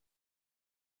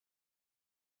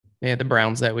 They had the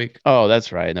Browns that week. Oh,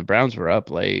 that's right. And the Browns were up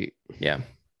late. Yeah.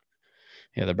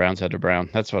 Yeah, the Browns had a Brown.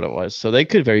 That's what it was. So they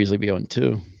could very easily be on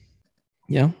 2.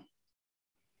 Yeah.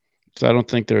 So I don't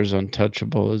think they're as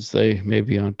untouchable as they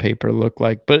maybe on paper look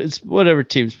like. But it's whatever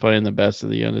team's playing the best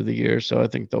at the end of the year. So I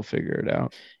think they'll figure it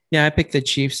out. Yeah, I picked the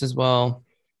Chiefs as well.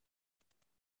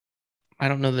 I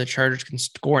don't know that the Chargers can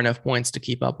score enough points to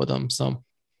keep up with them. So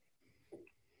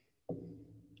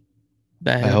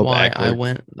that's why I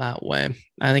went that way.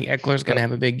 I think Eckler's going to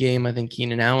have a big game. I think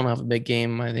Keenan Allen will have a big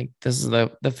game. I think this is the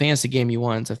fantasy game you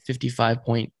want. It's a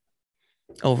 55-point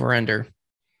over-under,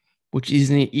 which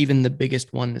isn't even the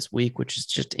biggest one this week, which is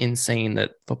just insane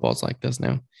that football's like this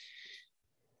now.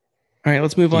 All right,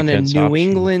 let's move on to New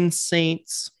England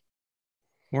Saints.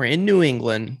 We're in New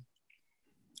England.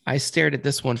 I stared at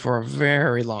this one for a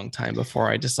very long time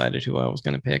before I decided who I was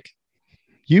going to pick.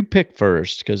 You pick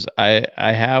first because I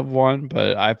have one,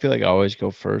 but I feel like I always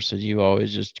go first, and you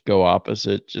always just go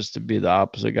opposite, just to be the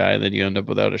opposite guy, and then you end up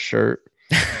without a shirt.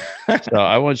 So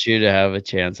I want you to have a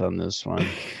chance on this one.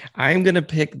 I'm going to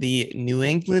pick the New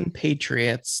England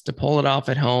Patriots to pull it off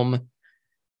at home.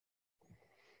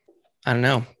 I don't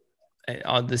know.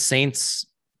 The Saints,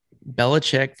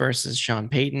 Belichick versus Sean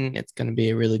Payton. It's going to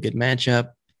be a really good matchup.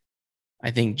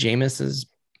 I think Jameis is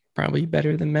probably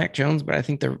better than Mac Jones, but I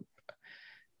think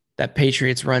that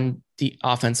Patriots run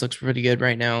offense looks pretty good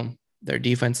right now. Their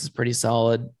defense is pretty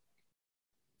solid.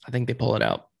 I think they pull it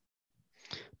out.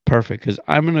 Perfect, because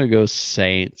I'm gonna go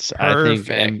Saints.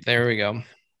 Perfect. There we go.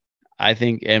 I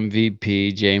think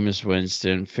MVP Jameis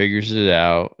Winston figures it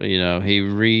out. You know, he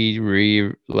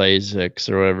relays it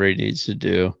or whatever he needs to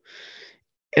do.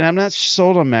 And I'm not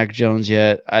sold on Mac Jones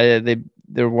yet.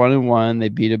 They're 1-1. They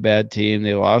beat a bad team.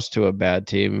 They lost to a bad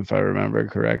team, if I remember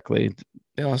correctly.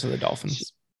 They lost to the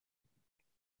Dolphins.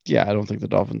 Yeah, I don't think the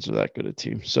Dolphins are that good a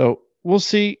team. So we'll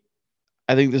see.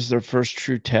 I think this is their first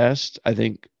true test. I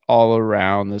think all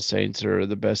around the Saints are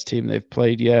the best team they've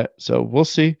played yet. So we'll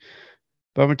see.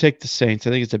 But I'm going to take the Saints. I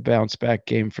think it's a bounce back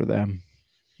game for them.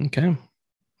 Okay.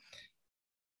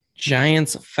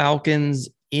 Giants, Falcons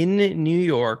in New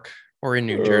York or in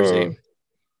New Jersey.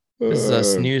 This is a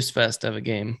snooze fest of a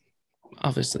game,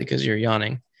 obviously, because you're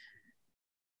yawning.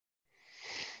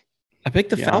 I picked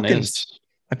the Falcons.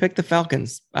 I picked the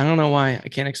Falcons. I don't know why. I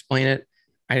can't explain it.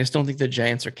 I just don't think the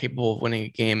Giants are capable of winning a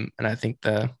game. And I think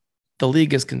the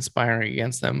league is conspiring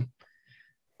against them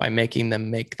by making them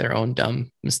make their own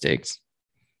dumb mistakes.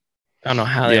 I don't know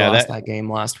how they lost that game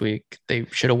last week. They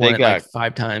should have won it like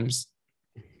 5 times.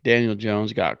 Daniel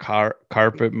Jones got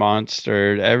carpet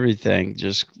monstered, everything.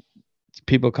 Just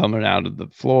people coming out of the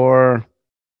floor.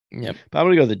 Yep. But I'm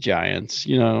going to go the Giants,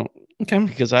 okay,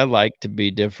 because I like to be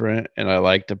different and I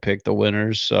like to pick the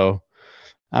winners. So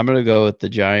I'm going to go with the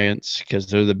Giants because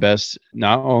they're the best,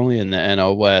 not only in the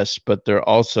NL West, but they're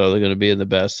going to be the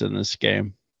best in this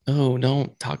game. Oh,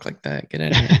 don't talk like that. Get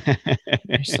out of here.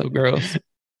 You're so gross.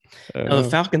 No, the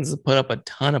Falcons have put up a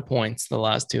ton of points the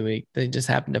last 2 weeks. They just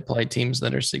happen to play teams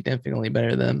that are significantly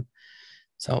better than them.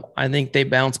 So I think they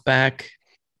bounce back.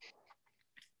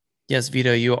 Yes,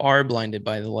 Vito, you are blinded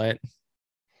by the light.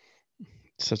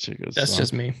 Such a good That's song.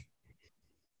 just me.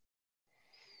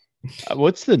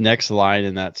 What's the next line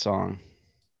in that song?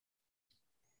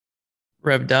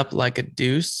 Revved up like a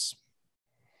deuce.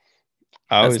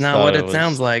 That's not what it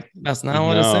sounds like. That's not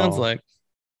what it sounds like.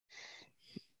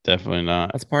 Definitely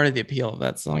not. That's part of the appeal of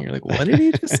that song. You're like, what did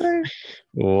he just say?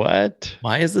 What?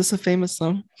 Why is this a famous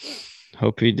song?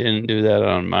 Hope he didn't do that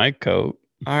on my coat.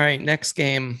 All right, next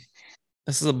game.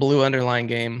 This is a blue underline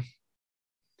game.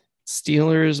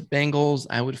 Steelers, Bengals.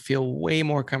 I would feel way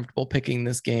more comfortable picking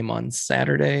this game on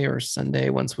Saturday or Sunday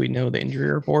once we know the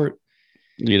injury report.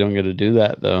 You don't get to do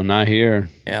that, though. Not here.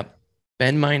 Yeah.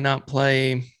 Ben might not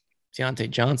play. Deontay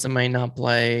Johnson might not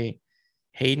play.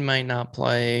 Hayden might not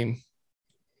play.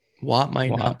 Watt might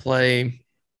not play.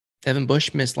 Devin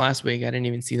Bush missed last week. I didn't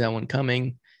even see that one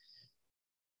coming.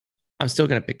 I'm still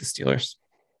going to pick the Steelers.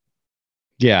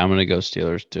 Yeah, I'm going to go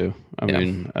Steelers too. I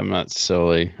mean, I'm not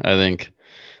silly. I think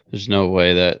there's no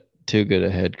way that too good a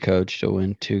head coach to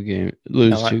lose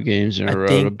 2 games in a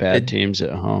row to bad teams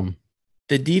at home.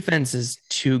 The defense is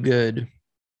too good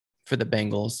for the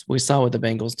Bengals. We saw what the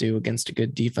Bengals do against a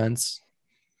good defense.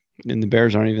 And the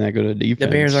Bears aren't even that good at defense. The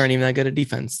Bears aren't even that good at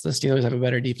defense. The Steelers have a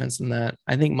better defense than that.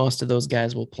 I think most of those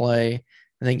guys will play.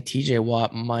 I think TJ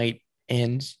Watt might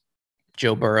and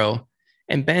Joe Burrow.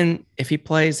 And Ben, if he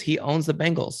plays, he owns the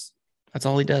Bengals. That's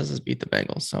all he does is beat the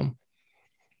Bengals. So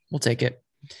we'll take it.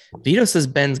 Vito says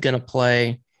Ben's going to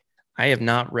play. I have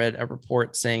not read a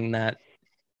report saying that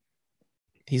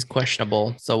he's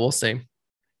questionable. So we'll see.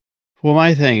 Well,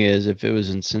 my thing is, if it was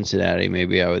in Cincinnati,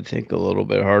 maybe I would think a little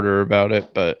bit harder about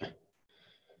it, but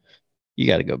you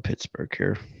got to go Pittsburgh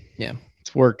here. Yeah.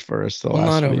 It's worked for us the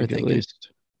last week at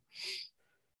least.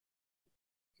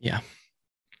 Yeah.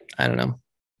 I don't know.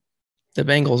 The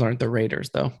Bengals aren't the Raiders,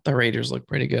 though. The Raiders look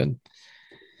pretty good.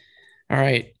 All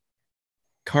right.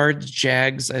 Cards,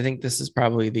 Jags. I think this is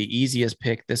probably the easiest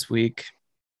pick this week.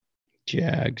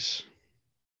 Jags.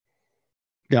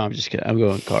 No, I'm just kidding. I'm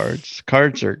going Cards.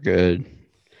 Cards are good.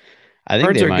 I think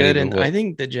Cards are good, and I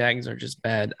think the Jags are just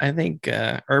bad. I think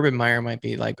Urban Meyer might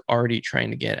be like already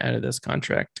trying to get out of this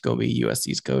contract to go be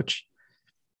USC's coach.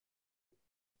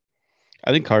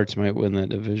 I think Cards might win that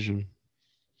division.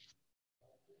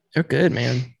 They're good,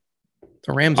 man.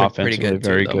 The Rams are pretty good.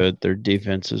 Very good. Their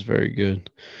defense is very good.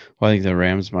 Well, I think the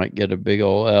Rams might get a big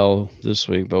old L this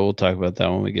week, but we'll talk about that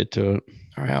when we get to it.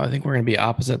 All right. I think we're going to be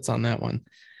opposites on that one.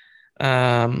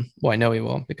 Well, I know he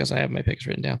will because I have my picks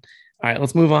written down. All right,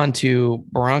 let's move on to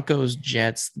Broncos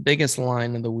Jets. The biggest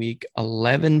line of the week,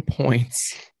 11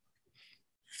 points.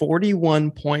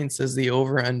 41 points is the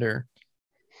over under.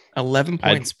 11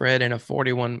 point I'd spread in a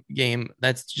 41 game.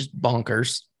 That's just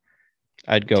bonkers.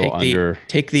 I'd go Take the under.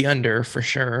 take the under for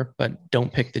sure, but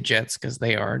don't pick the Jets because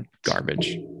they are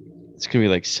garbage. It's gonna be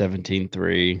like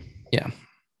 17-3. Yeah.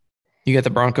 You got the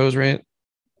Broncos, right?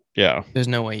 Yeah. There's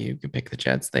no way you could pick the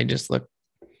Jets. They just look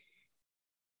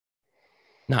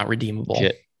not redeemable.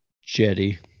 Jet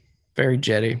Jetty. Very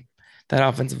jetty. That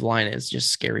offensive line is just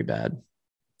scary bad.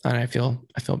 And I feel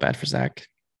bad for Zach.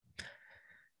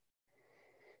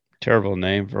 Terrible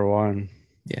name for one.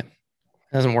 Yeah.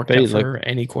 It hasn't worked But he out look for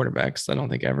any quarterbacks, I don't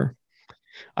think ever.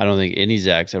 I don't think any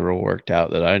Zach's ever worked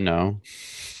out that I know.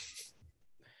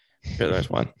 Sure there's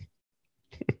one.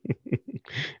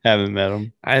 Haven't met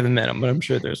him. I haven't met him, but I'm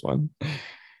sure there's one.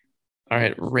 All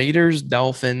right. Raiders,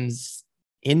 Dolphins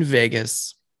in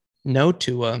Vegas. No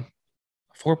Tua.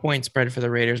 4-point spread for the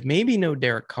Raiders. Maybe no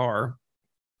Derek Carr.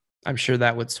 I'm sure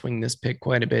that would swing this pick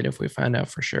quite a bit if we find out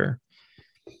for sure.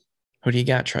 Who do you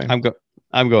got, Trey?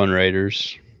 I'm going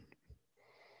Raiders.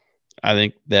 I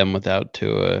think them without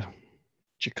Tua.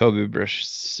 Jacoby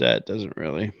Brissett doesn't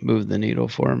really move the needle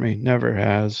for me. Never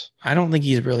has. I don't think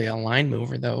he's really a line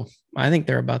mover, though. I think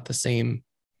they're about the same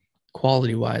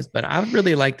quality wise, but I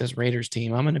really like this Raiders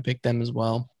team. I'm going to pick them as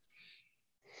well.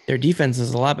 Their defense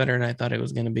is a lot better than I thought it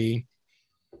was going to be.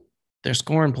 They're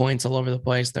scoring points all over the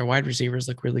place. Their wide receivers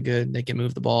look really good. They can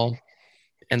move the ball.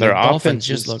 And Their the Dolphins offense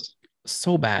just is looked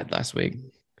so bad last week.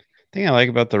 thing I like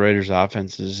about the Raiders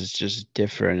offense is it's just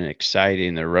different and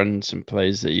exciting. They're running some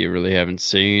plays that you really haven't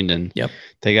seen, and Yep.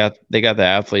 they got the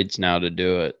athletes now to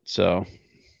do it. So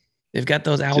They've got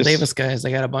those Al Davis just guys.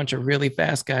 They got a bunch of really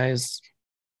fast guys.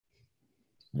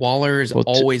 Waller is well,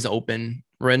 always open.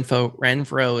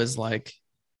 Renfro is like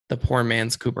the poor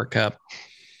man's Cooper Cup.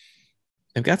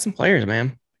 They've got some players,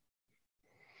 man.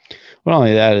 not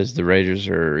only that is the Raiders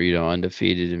are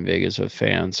undefeated in Vegas with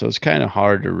fans, so it's kind of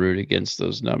hard to root against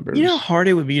those You know how numbers. hard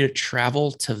it would be to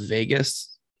travel to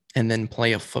Vegas and then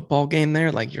play a football game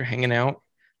there? Like you're hanging out.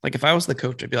 Like if I was the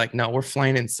coach, I'd be like, no, we're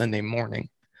flying in Sunday morning.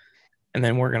 And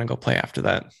then we're going to go play after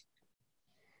that.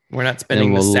 We're not Then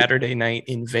spending the Saturday night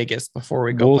in Vegas before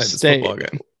we go we'll play this stay. football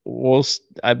game.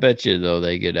 I bet you though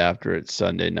they get after it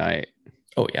Sunday night.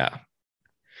 Oh, yeah.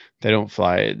 They don't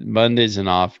fly. Monday's an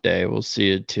off day. We'll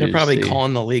see it They're probably Tuesday.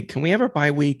 calling the league. Can we have a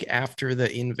bye week after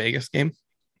the in Vegas game?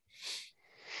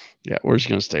 Yeah, we're just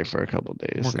gonna stay for a couple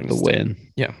days. We're gonna The stay. win.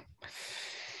 Yeah.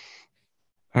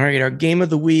 All right. Our game of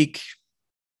the week,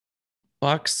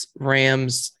 Bucks,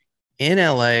 Rams in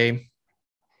LA.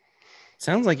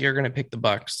 Sounds like you're going to pick the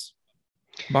Bucks.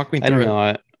 Walk me I don't through know.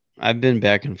 it. I've been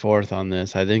back and forth on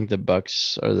this. I think the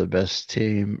Bucks are the best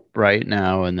team right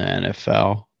now in the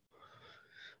NFL.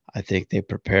 I think they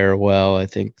prepare well. I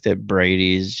think that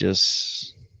Brady's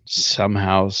just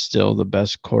somehow still the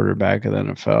best quarterback of the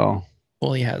NFL.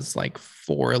 Well, he has like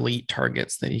 4 elite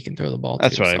targets that he can throw the ball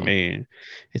That's to. what I mean.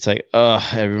 It's like,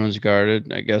 everyone's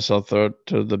guarded. I guess I'll throw it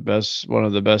to one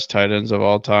of the best tight ends of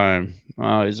all time.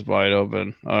 Oh, he's wide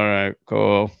open. All right,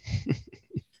 cool.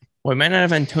 Well, we might not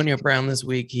have Antonio Brown this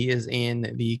week. He is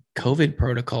in the COVID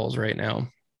protocols right now,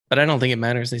 but I don't think it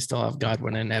matters. They still have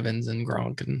Godwin and Evans and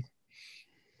Gronk, and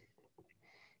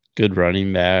Good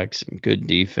running backs and good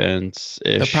defense.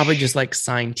 they'll probably just like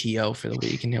sign To for the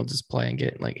week, and he'll just play and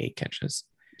get like 8 catches.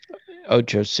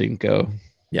 Ocho Cinco.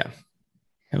 Yeah,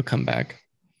 he'll come back.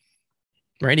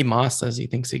 Randy Moss says he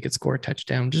thinks he could score a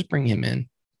touchdown. Just bring him in.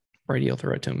 Brady will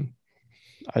throw it to him.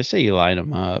 I say you line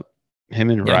them up. Him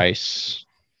and Yeah. Rice,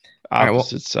 All right, well,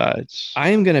 opposite sides. I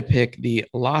am going to pick the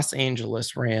Los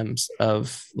Angeles Rams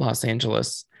of Los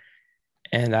Angeles,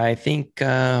 and I think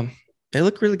they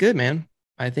look really good, man.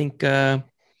 I think Sean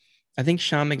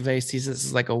McVay sees this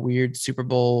as like a weird Super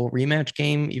Bowl rematch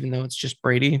game, even though it's just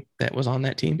Brady that was on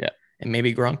that team, Yeah. and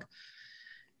maybe Gronk.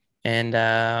 And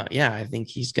I think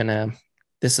he's gonna.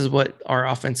 This is what our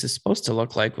offense is supposed to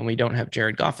look like when we don't have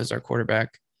Jared Goff as our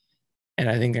quarterback. And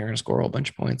I think they're going to score a whole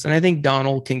bunch of points. And I think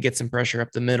Donald can get some pressure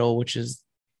up the middle, which is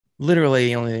literally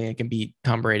the only thing that can beat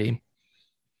Tom Brady.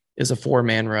 Is a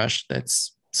 4-man rush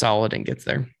that's solid and gets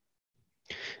there.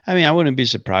 I mean, I wouldn't be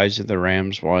surprised if the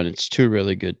Rams won. It's 2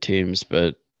 really good teams,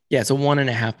 but Yeah, it's a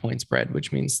 1.5-point spread,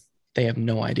 which means they have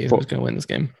no idea who's going to win this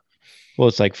game. well,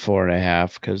 it's like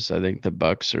 4.5 because I think the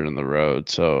Bucks are in the road.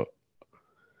 So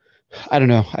I don't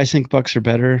know. I think Bucks are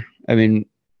better. I mean,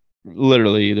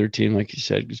 literally either team, like you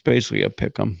said, is basically a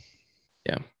pick 'em.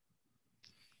 Yeah.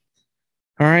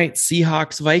 All right,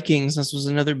 Seahawks Vikings. This was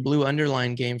another blue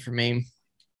underline game for me.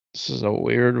 This is a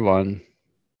weird one.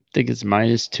 I think it's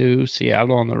 -2.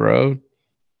 Seattle on the road.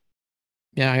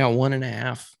 Yeah, I got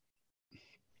 1.5.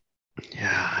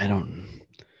 Yeah, I don't.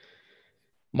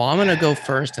 Well, I'm going to go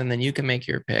first and then you can make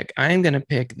your pick. I am going to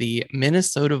pick the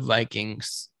Minnesota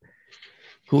Vikings,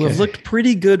 who have Okay. looked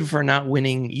pretty good for not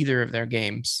winning either of their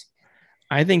games.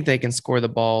 I think they can score the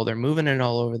ball. They're moving it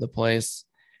all over the place.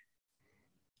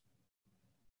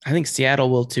 I think Seattle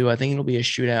will too. I think it'll be a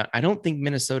shootout. I don't think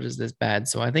Minnesota's this bad,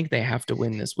 so I think they have to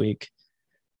win this week.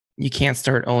 You can't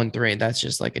start 0-3. That's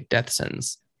just like a death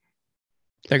sentence.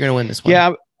 They're going to win this one.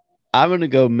 Yeah, I'm going to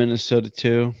go Minnesota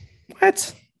too.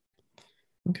 What?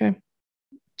 Okay.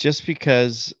 Just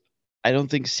because I don't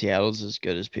think Seattle's as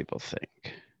good as people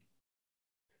think.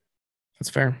 That's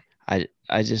fair. I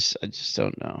just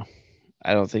don't know.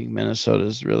 I don't think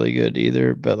Minnesota's really good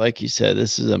either. But like you said,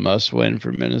 this is a must win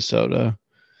for Minnesota.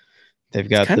 They've It's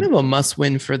got kind the of a must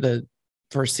win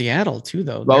for Seattle too,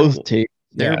 though. both teams.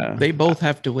 Yeah. They both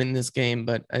have to win this game,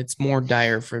 but it's more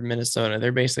dire for Minnesota.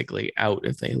 They're basically out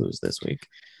if they lose this week.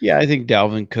 Yeah, I think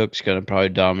Dalvin Cook's going to probably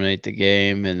dominate the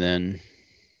game, and then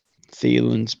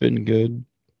Thielen's been good.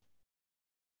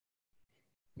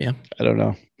 Yeah. I don't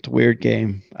know. It's a weird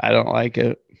game. I don't like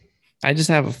it. I just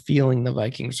have a feeling the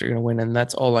Vikings are going to win, and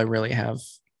that's all I really have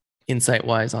insight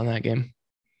wise on that game.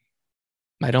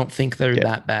 I don't think they're Yeah.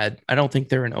 that bad. I don't think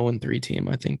they're an 0-3 team.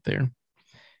 I think they're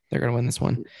going to win this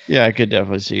one. Yeah, I could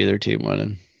definitely see either team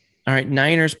winning. All right,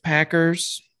 Niners,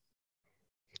 Packers.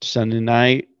 Sunday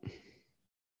night.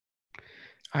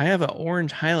 I have an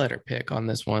orange highlighter pick on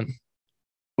this one,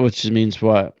 Which means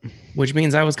what? which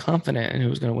means I was confident in who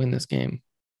was going to win this game.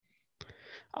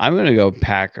 I'm going to go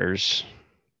Packers.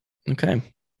 Okay.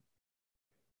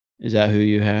 Is that who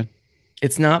you had?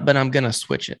 It's not, but I'm going to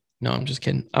switch it. No, I'm just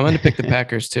kidding. I'm going to pick the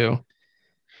Packers too.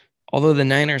 Although the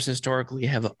Niners historically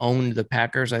have owned the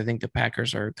Packers, I think the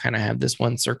Packers are kind of have this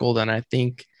one circled. And I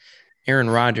think Aaron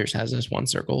Rodgers has this one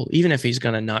circled. Even if he's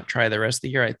going to not try the rest of the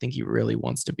year, I think he really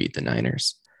wants to beat the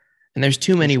Niners. And there's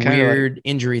too many weird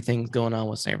injury things going on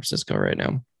with San Francisco right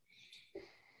now.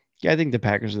 Yeah, I think the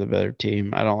Packers are the better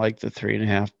team. I don't like the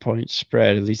 3.5 point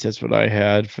spread. At least that's what I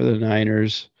had for the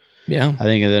Niners. Yeah. I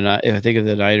think if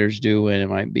the Niners do win, it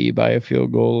might be by a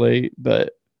field goal late,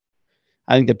 but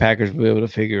I think the Packers will be able to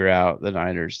figure out the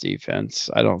Niners defense.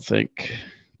 I don't think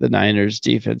the Niners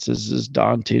defense is as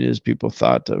daunting as people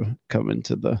thought to come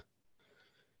into the.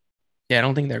 Yeah, I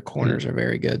don't think their corners are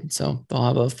very good, so they'll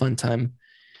have a fun time.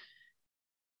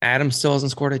 Adams still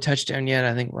hasn't scored a touchdown yet.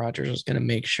 I think Rodgers is going to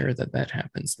make sure that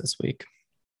happens this week.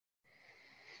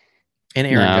 And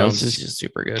Aaron Jones is just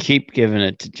super good. Keep giving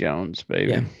it to Jones,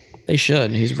 baby. Yeah, they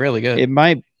should. He's really good. It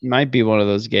might be one of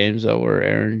those games though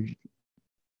where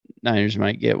Niners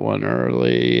might get one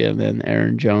early, and then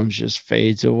Aaron Jones just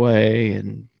fades away,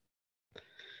 and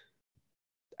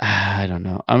I don't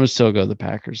know. I'm gonna still go the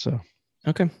Packers though.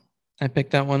 Okay, I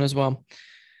picked that one as well.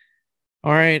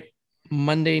 All right,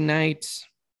 Monday night,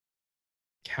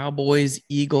 Cowboys,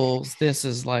 Eagles. This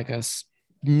is like a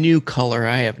new color.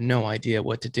 I have no idea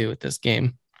what to do with this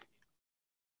game.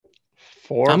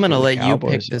 I'm going to let you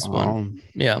pick this one.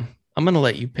 Yeah, I'm going to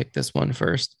let you pick this one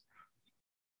first.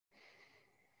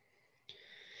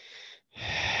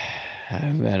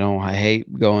 I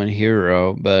hate going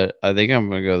hero, but I think I'm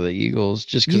going to go the Eagles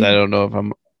just because I don't know if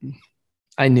I'm.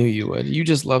 I knew you would. You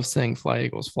just love saying fly,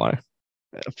 Eagles, fly.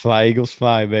 Fly, Eagles,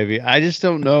 fly, baby. I just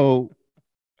don't know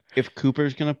if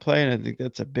Cooper's going to play, and I think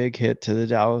that's a big hit to the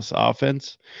Dallas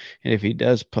offense. And if he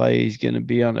does play, he's going to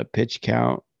be on a pitch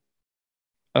count.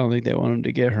 I don't think they want him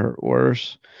to get hurt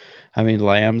worse. I mean,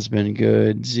 Lamb's been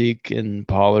good. Zeke and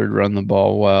Pollard run the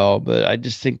ball well, but I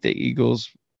just think the Eagles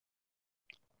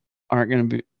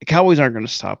the Cowboys aren't going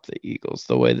to stop the Eagles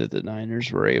the way that the Niners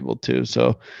were able to. So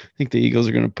I think the Eagles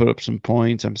are going to put up some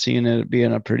points. I'm seeing it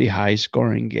being a pretty high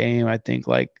scoring game. I think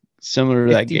like similar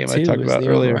to that game I talked about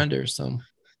earlier. Over-under, so.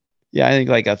 Yeah, I think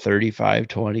like a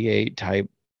 35-28 type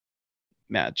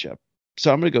matchup.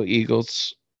 So I'm going to go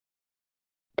Eagles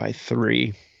by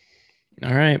 3.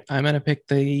 All right. I'm going to pick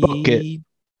the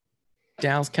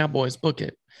Dallas Cowboys. Book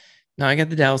it. No, I got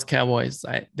the Dallas Cowboys.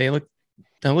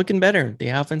 They're looking better. The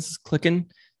offense is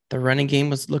clicking. The running game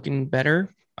was looking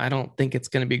better. I don't think it's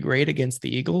going to be great against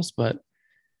the Eagles, but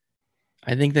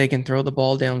I think they can throw the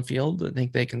ball downfield. I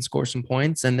think they can score some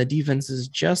points, and the defense is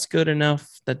just good enough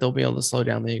that they'll be able to slow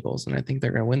down the Eagles, and I think they're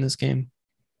going to win this game.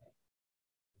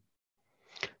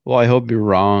 Well, I hope you're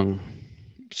wrong,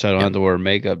 so I don't have to wear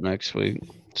makeup next week.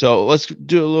 So let's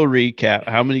do a little recap.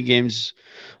 How many games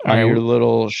on your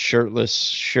little shirtless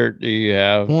shirt do you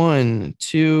have? 1,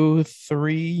 2,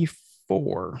 3,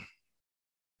 4.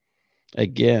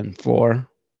 Again, 4.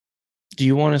 do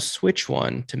you want to switch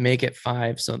one to make it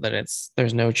 5 so that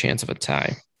there's no chance of a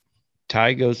tie?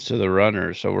 Tie goes to the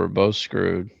runner, so we're both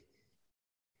screwed.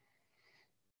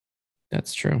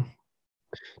 That's true.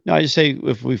 No, I just say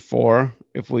if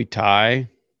we tie,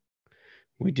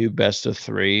 we do best of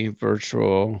 3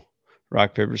 virtual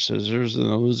rock, paper, scissors, and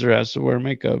the loser has to wear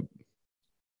makeup.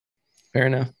 Fair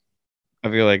enough.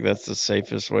 I feel like that's the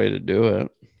safest way to do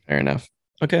it. Fair enough.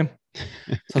 Okay.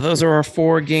 So those are our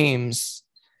 4 games.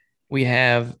 We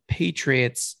have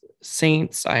Patriots,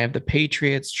 Saints. I have the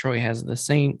Patriots. Troy has the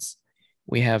Saints.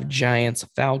 We have Giants,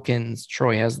 Falcons.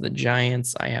 Troy has the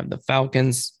Giants. I have the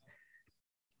Falcons.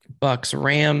 Bucks,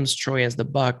 Rams. Troy has the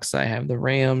Bucks. I have the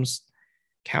Rams.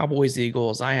 Cowboys,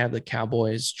 Eagles. I have the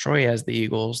Cowboys. Troy has the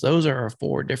Eagles. Those are our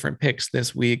 4 different picks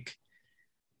this week.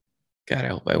 God, I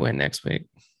hope I win next week.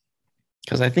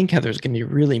 Because I think Heather's going to be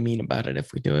really mean about it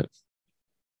if we do it.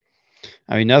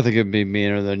 I mean, nothing could be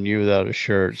meaner than you without a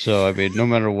shirt. So, I mean, no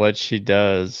matter what she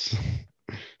does,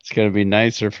 it's going to be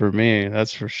nicer for me.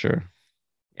 That's for sure.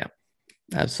 Yeah,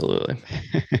 absolutely.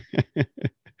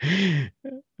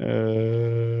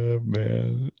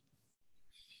 Man.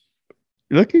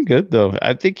 You're looking good, though.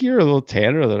 I think you're a little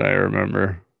tanner than I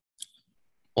remember.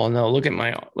 Well, no, look at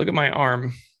my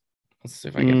arm. Let's see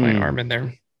if I get my arm in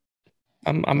there.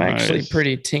 I'm nice. Actually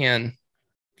pretty tan.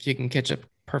 If you can catch a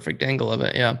perfect angle of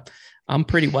it, yeah. I'm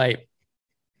pretty white.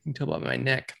 You can tell by my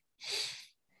neck.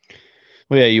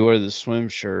 Well, yeah, you wear the swim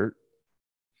shirt.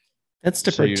 That's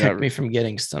to protect me from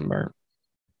getting sunburn.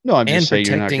 No, I'm just saying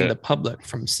protecting the public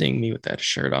from seeing me with that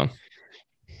shirt on.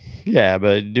 Yeah,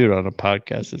 but do it on a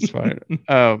podcast. It's fine.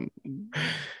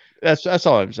 That's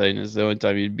all I'm saying is the only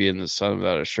time you'd be in the sun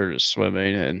without a shirt is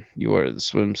swimming, and you wear the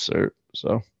swim shirt.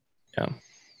 So yeah.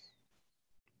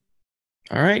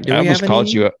 All right. I almost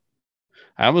called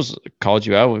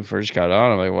you out when we first got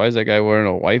on. I'm like, why is that guy wearing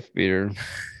a wife beater?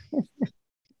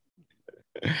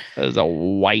 That is a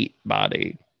white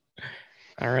body.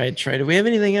 All right, Trey. Do we have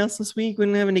anything else this week? We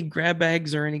didn't have any grab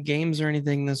bags or any games or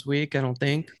anything this week, I don't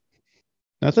think.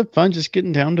 Nothing fun, just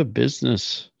getting down to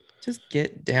business. Just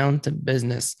get down to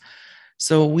business.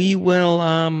 So we will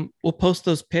we'll post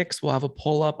those pics. We'll have a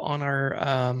poll up on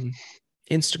our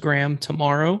Instagram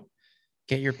tomorrow.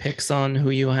 Get your picks on who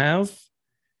you have.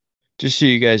 Just so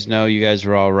you guys know, you guys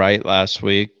were all right last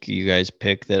week. You guys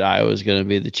picked that I was going to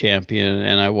be the champion,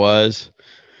 and I was.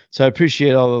 So I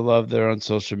appreciate all the love there on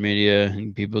social media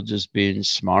and people just being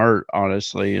smart,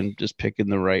 honestly, and just picking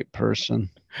the right person.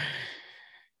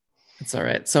 It's all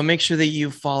right. So make sure that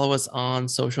you follow us on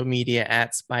social media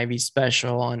at Spivey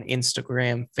Special on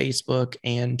Instagram, Facebook,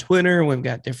 and Twitter. We've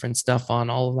got different stuff on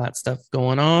all of that stuff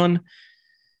going on.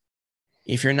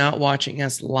 If you're not watching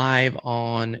us live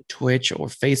on Twitch or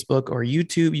Facebook or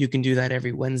YouTube, you can do that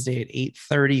every Wednesday at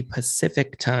 8:30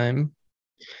 Pacific time.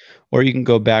 Or you can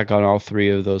go back on all 3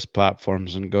 of those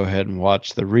platforms and go ahead and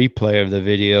watch the replay of the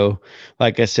video.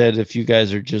 Like I said, if you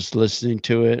guys are just listening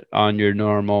to it on your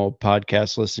normal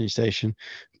podcast listening station,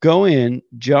 go in,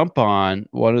 jump on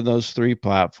one of those 3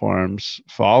 platforms,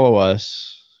 follow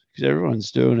us, because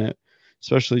everyone's doing it,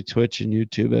 especially Twitch and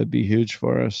YouTube. That'd be huge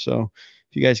for us. So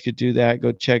if you guys could do that,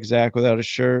 go check Zach without a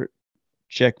shirt,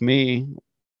 check me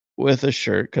with a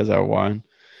shirt because I won,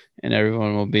 and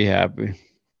everyone will be happy.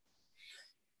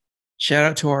 Shout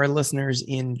out to our listeners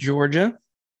in Georgia.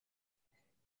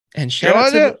 And shout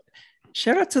out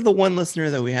to the one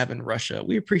listener that we have in Russia.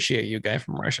 We appreciate you, guy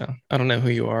from Russia. I don't know who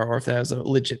you are or if that was a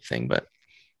legit thing, but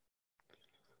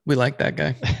we like that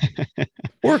guy.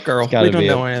 Or girl. We don't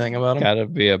know anything about him. Gotta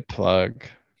be a plug.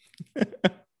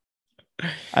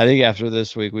 I think after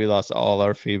this week, we lost all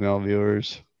our female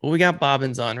viewers. Well, we got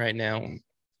Bobbins on right now.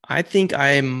 I think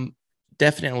I'm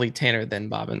definitely tanner than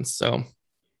Bobbins, so...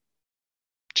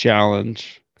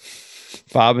 Challenge.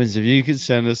 Bobbins, if you could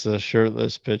send us a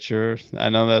shirtless picture. I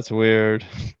know that's weird,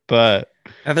 but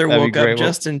Heather woke up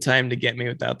just in time to get me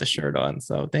without the shirt on.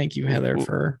 So thank you, Heather,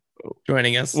 for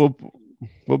joining us.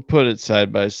 We'll put it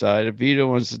side by side. If Vito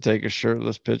wants to take a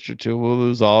shirtless picture too, we'll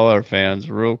lose all our fans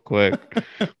real quick.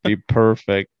 Be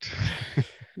perfect.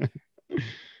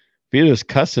 Vito's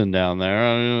cussing down there.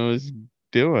 I don't know what he's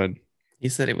doing. He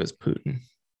said it was Putin.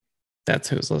 That's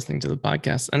who's listening to the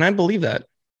podcast. And I believe that.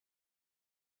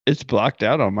 It's blocked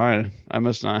out on mine. I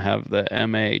must not have the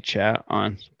MA chat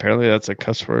on. Apparently that's a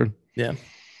cuss word. Yeah.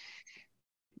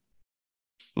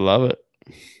 Love it.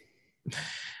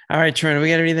 All right, Trent, we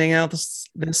got anything else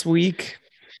this week?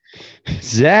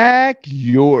 Zach,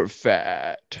 you're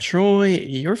fat. Troy,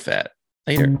 you're fat.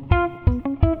 Later.